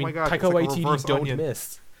 Yeah, I mean, my god, Taika like Waititi don't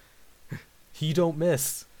miss. He don't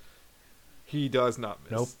miss. He does not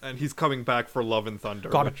miss. Nope. And he's coming back for Love and Thunder,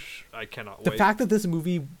 which I cannot wait. The fact that this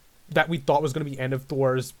movie that we thought was going to be end of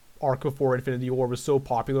Thor's arc before Infinity War was so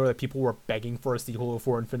popular that people were begging for a sequel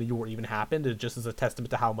before Infinity War even happened, it just is a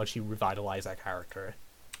testament to how much he revitalized that character.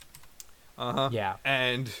 Yeah.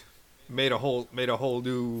 And made a whole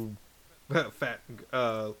new fat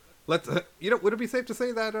let's would it be safe to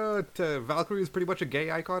say that Valkyrie is pretty much a gay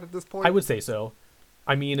icon at this point? I would say so.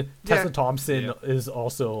 I mean, Tessa Thompson is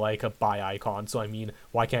also like a bi icon, so I mean,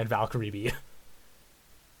 why can't Valkyrie be?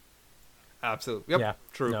 Absolutely. Yep. Yeah.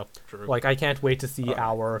 True. Like, I can't wait to see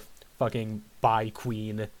our fucking bi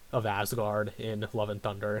queen of Asgard in Love and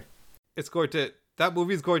Thunder. That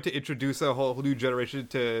movie is going to introduce a whole new generation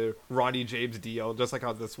to Ronnie James Dio, just like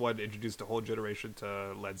how this one introduced a whole generation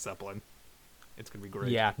to Led Zeppelin. It's gonna be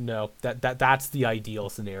great. Yeah, no, that's the ideal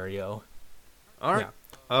scenario. All right.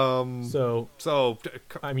 Yeah. So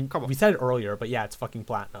I mean, come on. We said it earlier, but yeah, it's fucking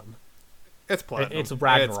platinum. It's platinum. It's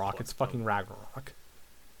Ragnarok. It's fucking Ragnarok.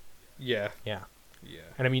 Yeah. Yeah. Yeah.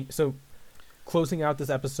 And I mean, so closing out this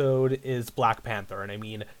episode is Black Panther, and I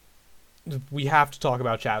mean, we have to talk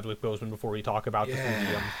about Chadwick Boseman before we talk about this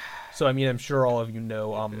movie. So I mean, I'm sure all of you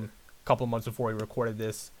know. A couple months before we recorded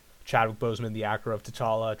this, Chadwick Boseman, the actor of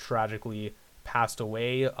T'Challa, tragically passed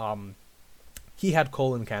away. He had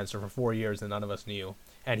colon cancer for 4 years, and none of us knew.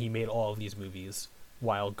 And he made all of these movies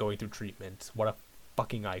while going through treatment. What a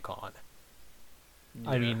fucking icon! Yeah.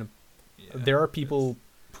 I mean, there are people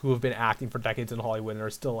who have been acting for decades in Hollywood and are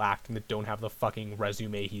still acting that don't have the fucking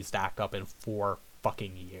resume he stacked up in 4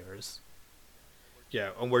 fucking years.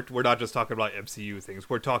 Yeah, and we're not just talking about MCU things.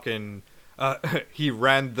 We're talking he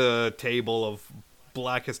ran the table of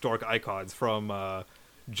black historic icons from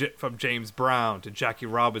James Brown to Jackie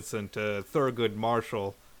Robinson to Thurgood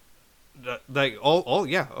Marshall. Like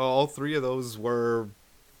all 3 of those were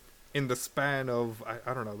in the span of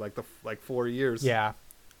I don't know, like 4 years. Yeah.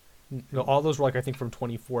 No, all those were like I think from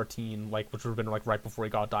 2014, like which would have been like right before he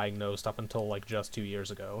got diagnosed up until like just 2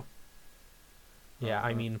 years ago. Yeah,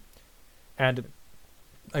 I mean, and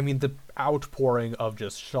I mean the outpouring of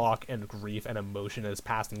just shock and grief and emotion as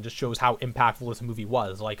passing just shows how impactful this movie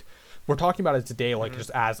was. Like, we're talking about it today like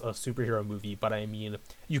just as a superhero movie, but I mean,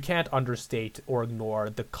 you can't understate or ignore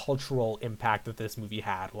the cultural impact that this movie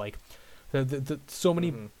had. Like, the so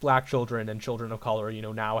many black children and children of color, you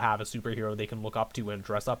know, now have a superhero they can look up to and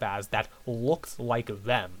dress up as that looks like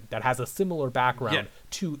them, that has a similar background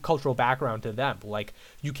to cultural background to them. Like,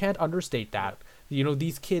 you can't understate that. You know,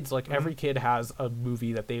 these kids, like every kid has a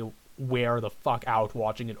movie that they wear the fuck out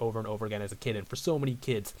watching it over and over again as a kid, and for so many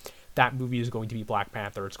kids that movie is going to be Black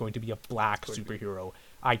Panther. It's going to be a black superhero.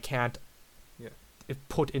 I can't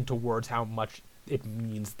put into words how much it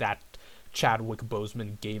means that Chadwick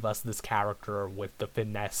Boseman gave us this character with the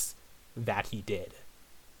finesse that he did.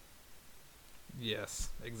 Yes,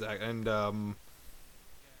 exactly. And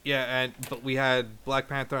but we had Black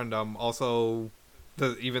Panther and also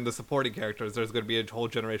even the supporting characters. There's going to be a whole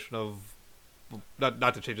generation of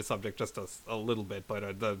not to change the subject just a little bit,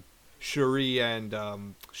 but the Shuri and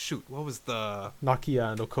what was the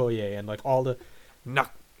Nakia and Okoye and like all the I'm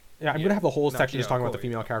gonna have a whole section just talking about the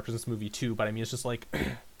female characters in this movie too, but I mean it's just like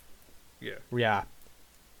yeah.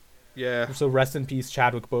 So rest in peace,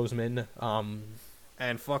 Chadwick Boseman.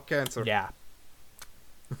 And fuck cancer. Yeah.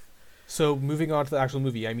 So moving on to the actual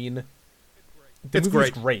movie, I mean, the movie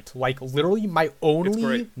is great. Like, literally, my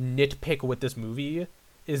only nitpick with this movie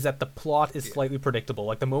is that the plot is slightly predictable.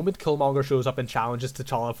 Like, the moment Killmonger shows up and challenges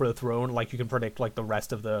T'Challa for the throne, like, you can predict, like, the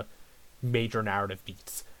rest of the major narrative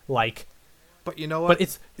beats. Like, but you know what?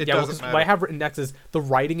 But it doesn't matter. What I have written next is the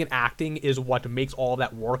writing and acting is what makes all of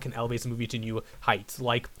that work and elevates the movie to new heights.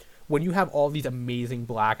 Like, when you have all these amazing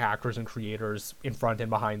black actors and creators in front and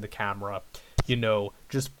behind the camera,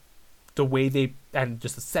 just the way they, and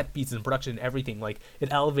just the set pieces and production and everything, like,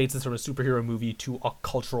 it elevates this from a superhero movie to a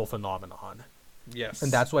cultural phenomenon. Yes.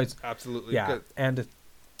 And that's why it's absolutely. yeah. Good. And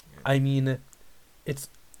I mean,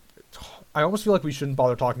 I almost feel like we shouldn't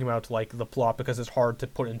bother talking about, like, the plot because it's hard to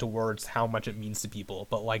put into words how much it means to people.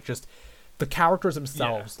 But, like, just the characters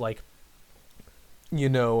themselves, like,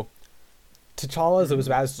 T'Challa is as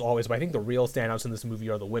bad as always, but I think the real standouts in this movie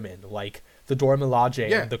are the women. Like, the Dora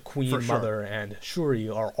Milaje and the Queen Mother and Shuri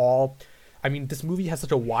are all... I mean, this movie has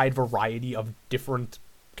such a wide variety of different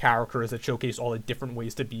characters that showcase all the different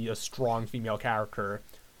ways to be a strong female character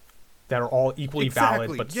that are all equally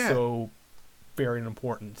valid, but so very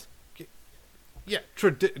important. Yeah,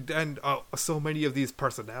 and so many of these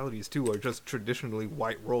personalities, too, are just traditionally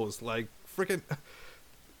white roles. Like, freaking...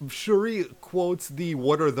 Shuri quotes the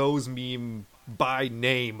 "what are those" meme by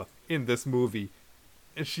name in this movie.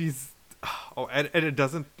 And she's... Oh, and it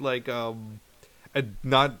doesn't, like, and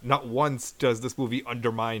not once does this movie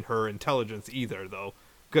undermine her intelligence either, though.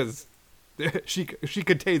 Because she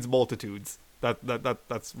contains multitudes.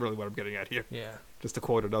 That's really what I'm getting at here. Yeah. Just to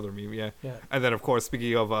quote another meme, yeah. Yeah. And then, of course,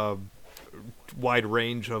 speaking of wide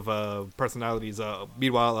range of personalities,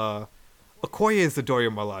 meanwhile, Okoye is the Dora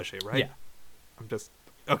Milaje, right? Yeah. I'm just...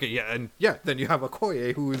 Okay, yeah, and yeah, then you have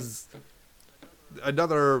Okoye, who is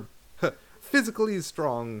another physically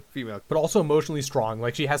strong female. But also emotionally strong.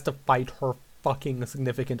 Like, she has to fight her fucking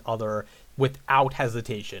significant other without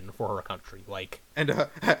hesitation for her country. Like, and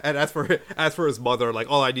as for his mother, like,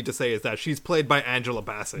 all I need to say is that she's played by Angela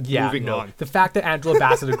Bassett. Yeah, Moving on. The fact that Angela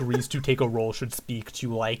Bassett agrees to take a role should speak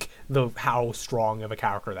to, like, how strong of a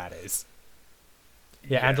character that is.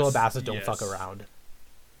 Yeah, yes, Angela Bassett don't fuck around.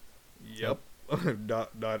 Yep. not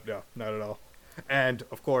at all. And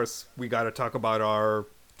of course, we got to talk about our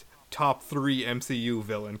top 3 MCU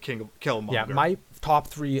villain, Killmonger. Yeah, my top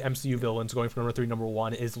 3 MCU villains, going from number 3 to number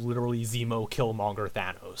 1, is literally Zemo, Killmonger,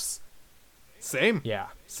 Thanos. Same. Yeah.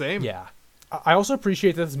 Same. Yeah. I also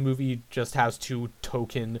appreciate that this movie just has 2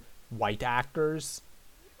 token white actors.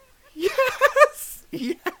 Yes.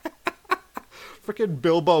 Yeah. Freaking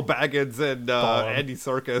Bilbo Baggins and Andy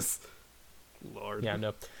Serkis. Lord. Yeah.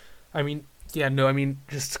 No. I mean,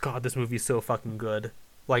 just God, this movie is so fucking good.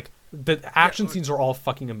 Like, the action scenes are all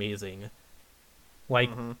fucking amazing. Like,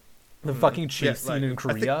 the fucking chase scene in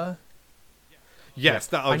Korea.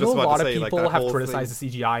 Yes, I know a lot of people have criticized the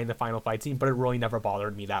CGI in the final fight scene, but it really never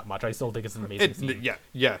bothered me that much. I still think it's an amazing scene.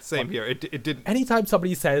 Yeah, same here. It didn't. Anytime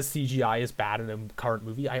somebody says CGI is bad in a current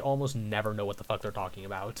movie, I almost never know what the fuck they're talking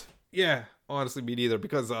about. Yeah, honestly, me neither.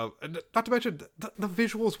 Because not to mention the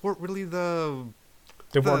visuals weren't really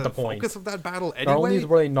They weren't the point. Focus of that battle anyway. Not only is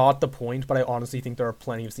really not the point, but I honestly think there are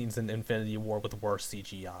plenty of scenes in Infinity War with worse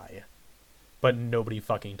CGI. But nobody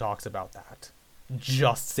fucking talks about that.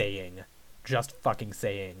 Just saying. Just fucking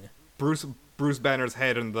saying. Bruce Banner's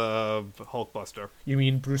head in the Hulkbuster. You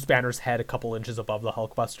mean Bruce Banner's head a couple inches above the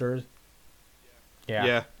Hulkbuster?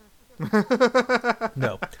 Yeah.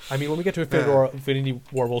 No. I mean, when we get to Infinity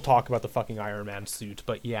War, we'll talk about the fucking Iron Man suit.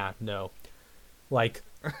 But yeah, no. Like...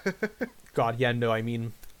 God, yeah, no, I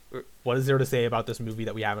mean, what is there to say about this movie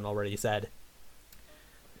that we haven't already said?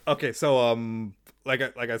 Okay, so, like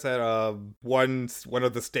I said, one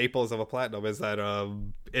of the staples of a platinum is that,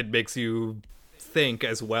 it makes you think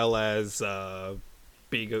as well as, serving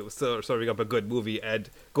up a good movie. And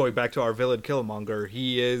going back to our villain Killmonger,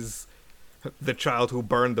 he is the child who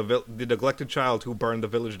burned the neglected child who burned the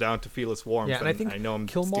village down to feel its warmth. Yeah, and I think I know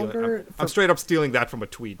Killmonger... I'm straight up stealing that from a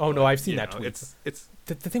tweet. Oh, no, I've seen that tweet. It's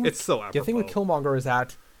the thing with, so apropos. The thing with Killmonger is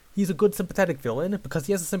that he's a good sympathetic villain because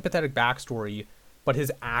he has a sympathetic backstory, but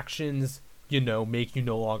his actions, make you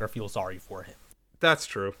no longer feel sorry for him. That's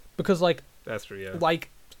true. Because, like... That's true, yeah. Like,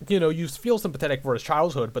 you feel sympathetic for his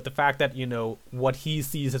childhood, but the fact that, what he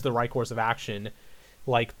sees as the right course of action,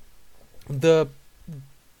 like, the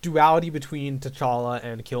duality between T'Challa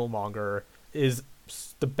and Killmonger is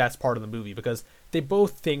the best part of the movie because they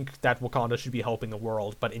both think that Wakanda should be helping the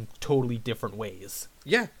world, but in totally different ways.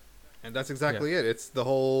 Yeah, and that's exactly it. It's the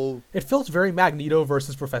whole... It feels very Magneto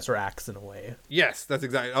versus Professor X in a way. Yes, that's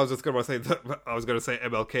exactly... I was just going to say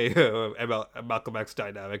MLK, Malcolm X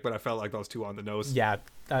dynamic, but I felt like those two on the nose. Yeah,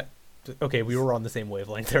 okay, we were on the same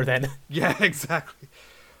wavelength there then. Yeah, exactly.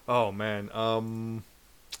 Oh, man.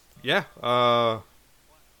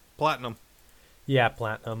 Platinum. Yeah,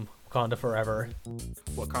 Platinum. Wakanda forever.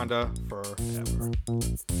 Wakanda forever.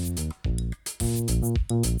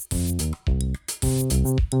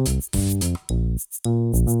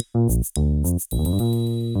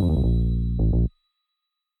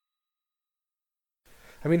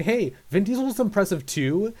 I mean, hey, Vin Diesel's impressive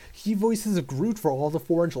too. He voices Groot for all the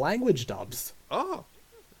foreign language dubs. Oh,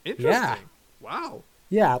 interesting. Yeah. Wow.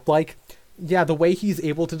 Yeah, like, yeah, the way he's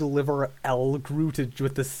able to deliver El Groot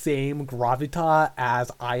with the same gravita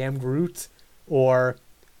as I Am Groot, or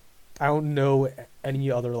I don't know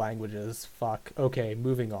any other languages. Fuck. Okay,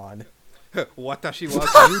 moving on. Watashi wa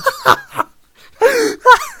Groot.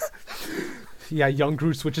 Yeah, young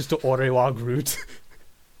Groot switches to Orewa Groot.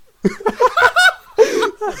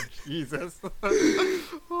 Jesus.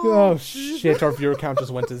 Oh shit, our viewer count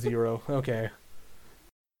just went to 0. Okay.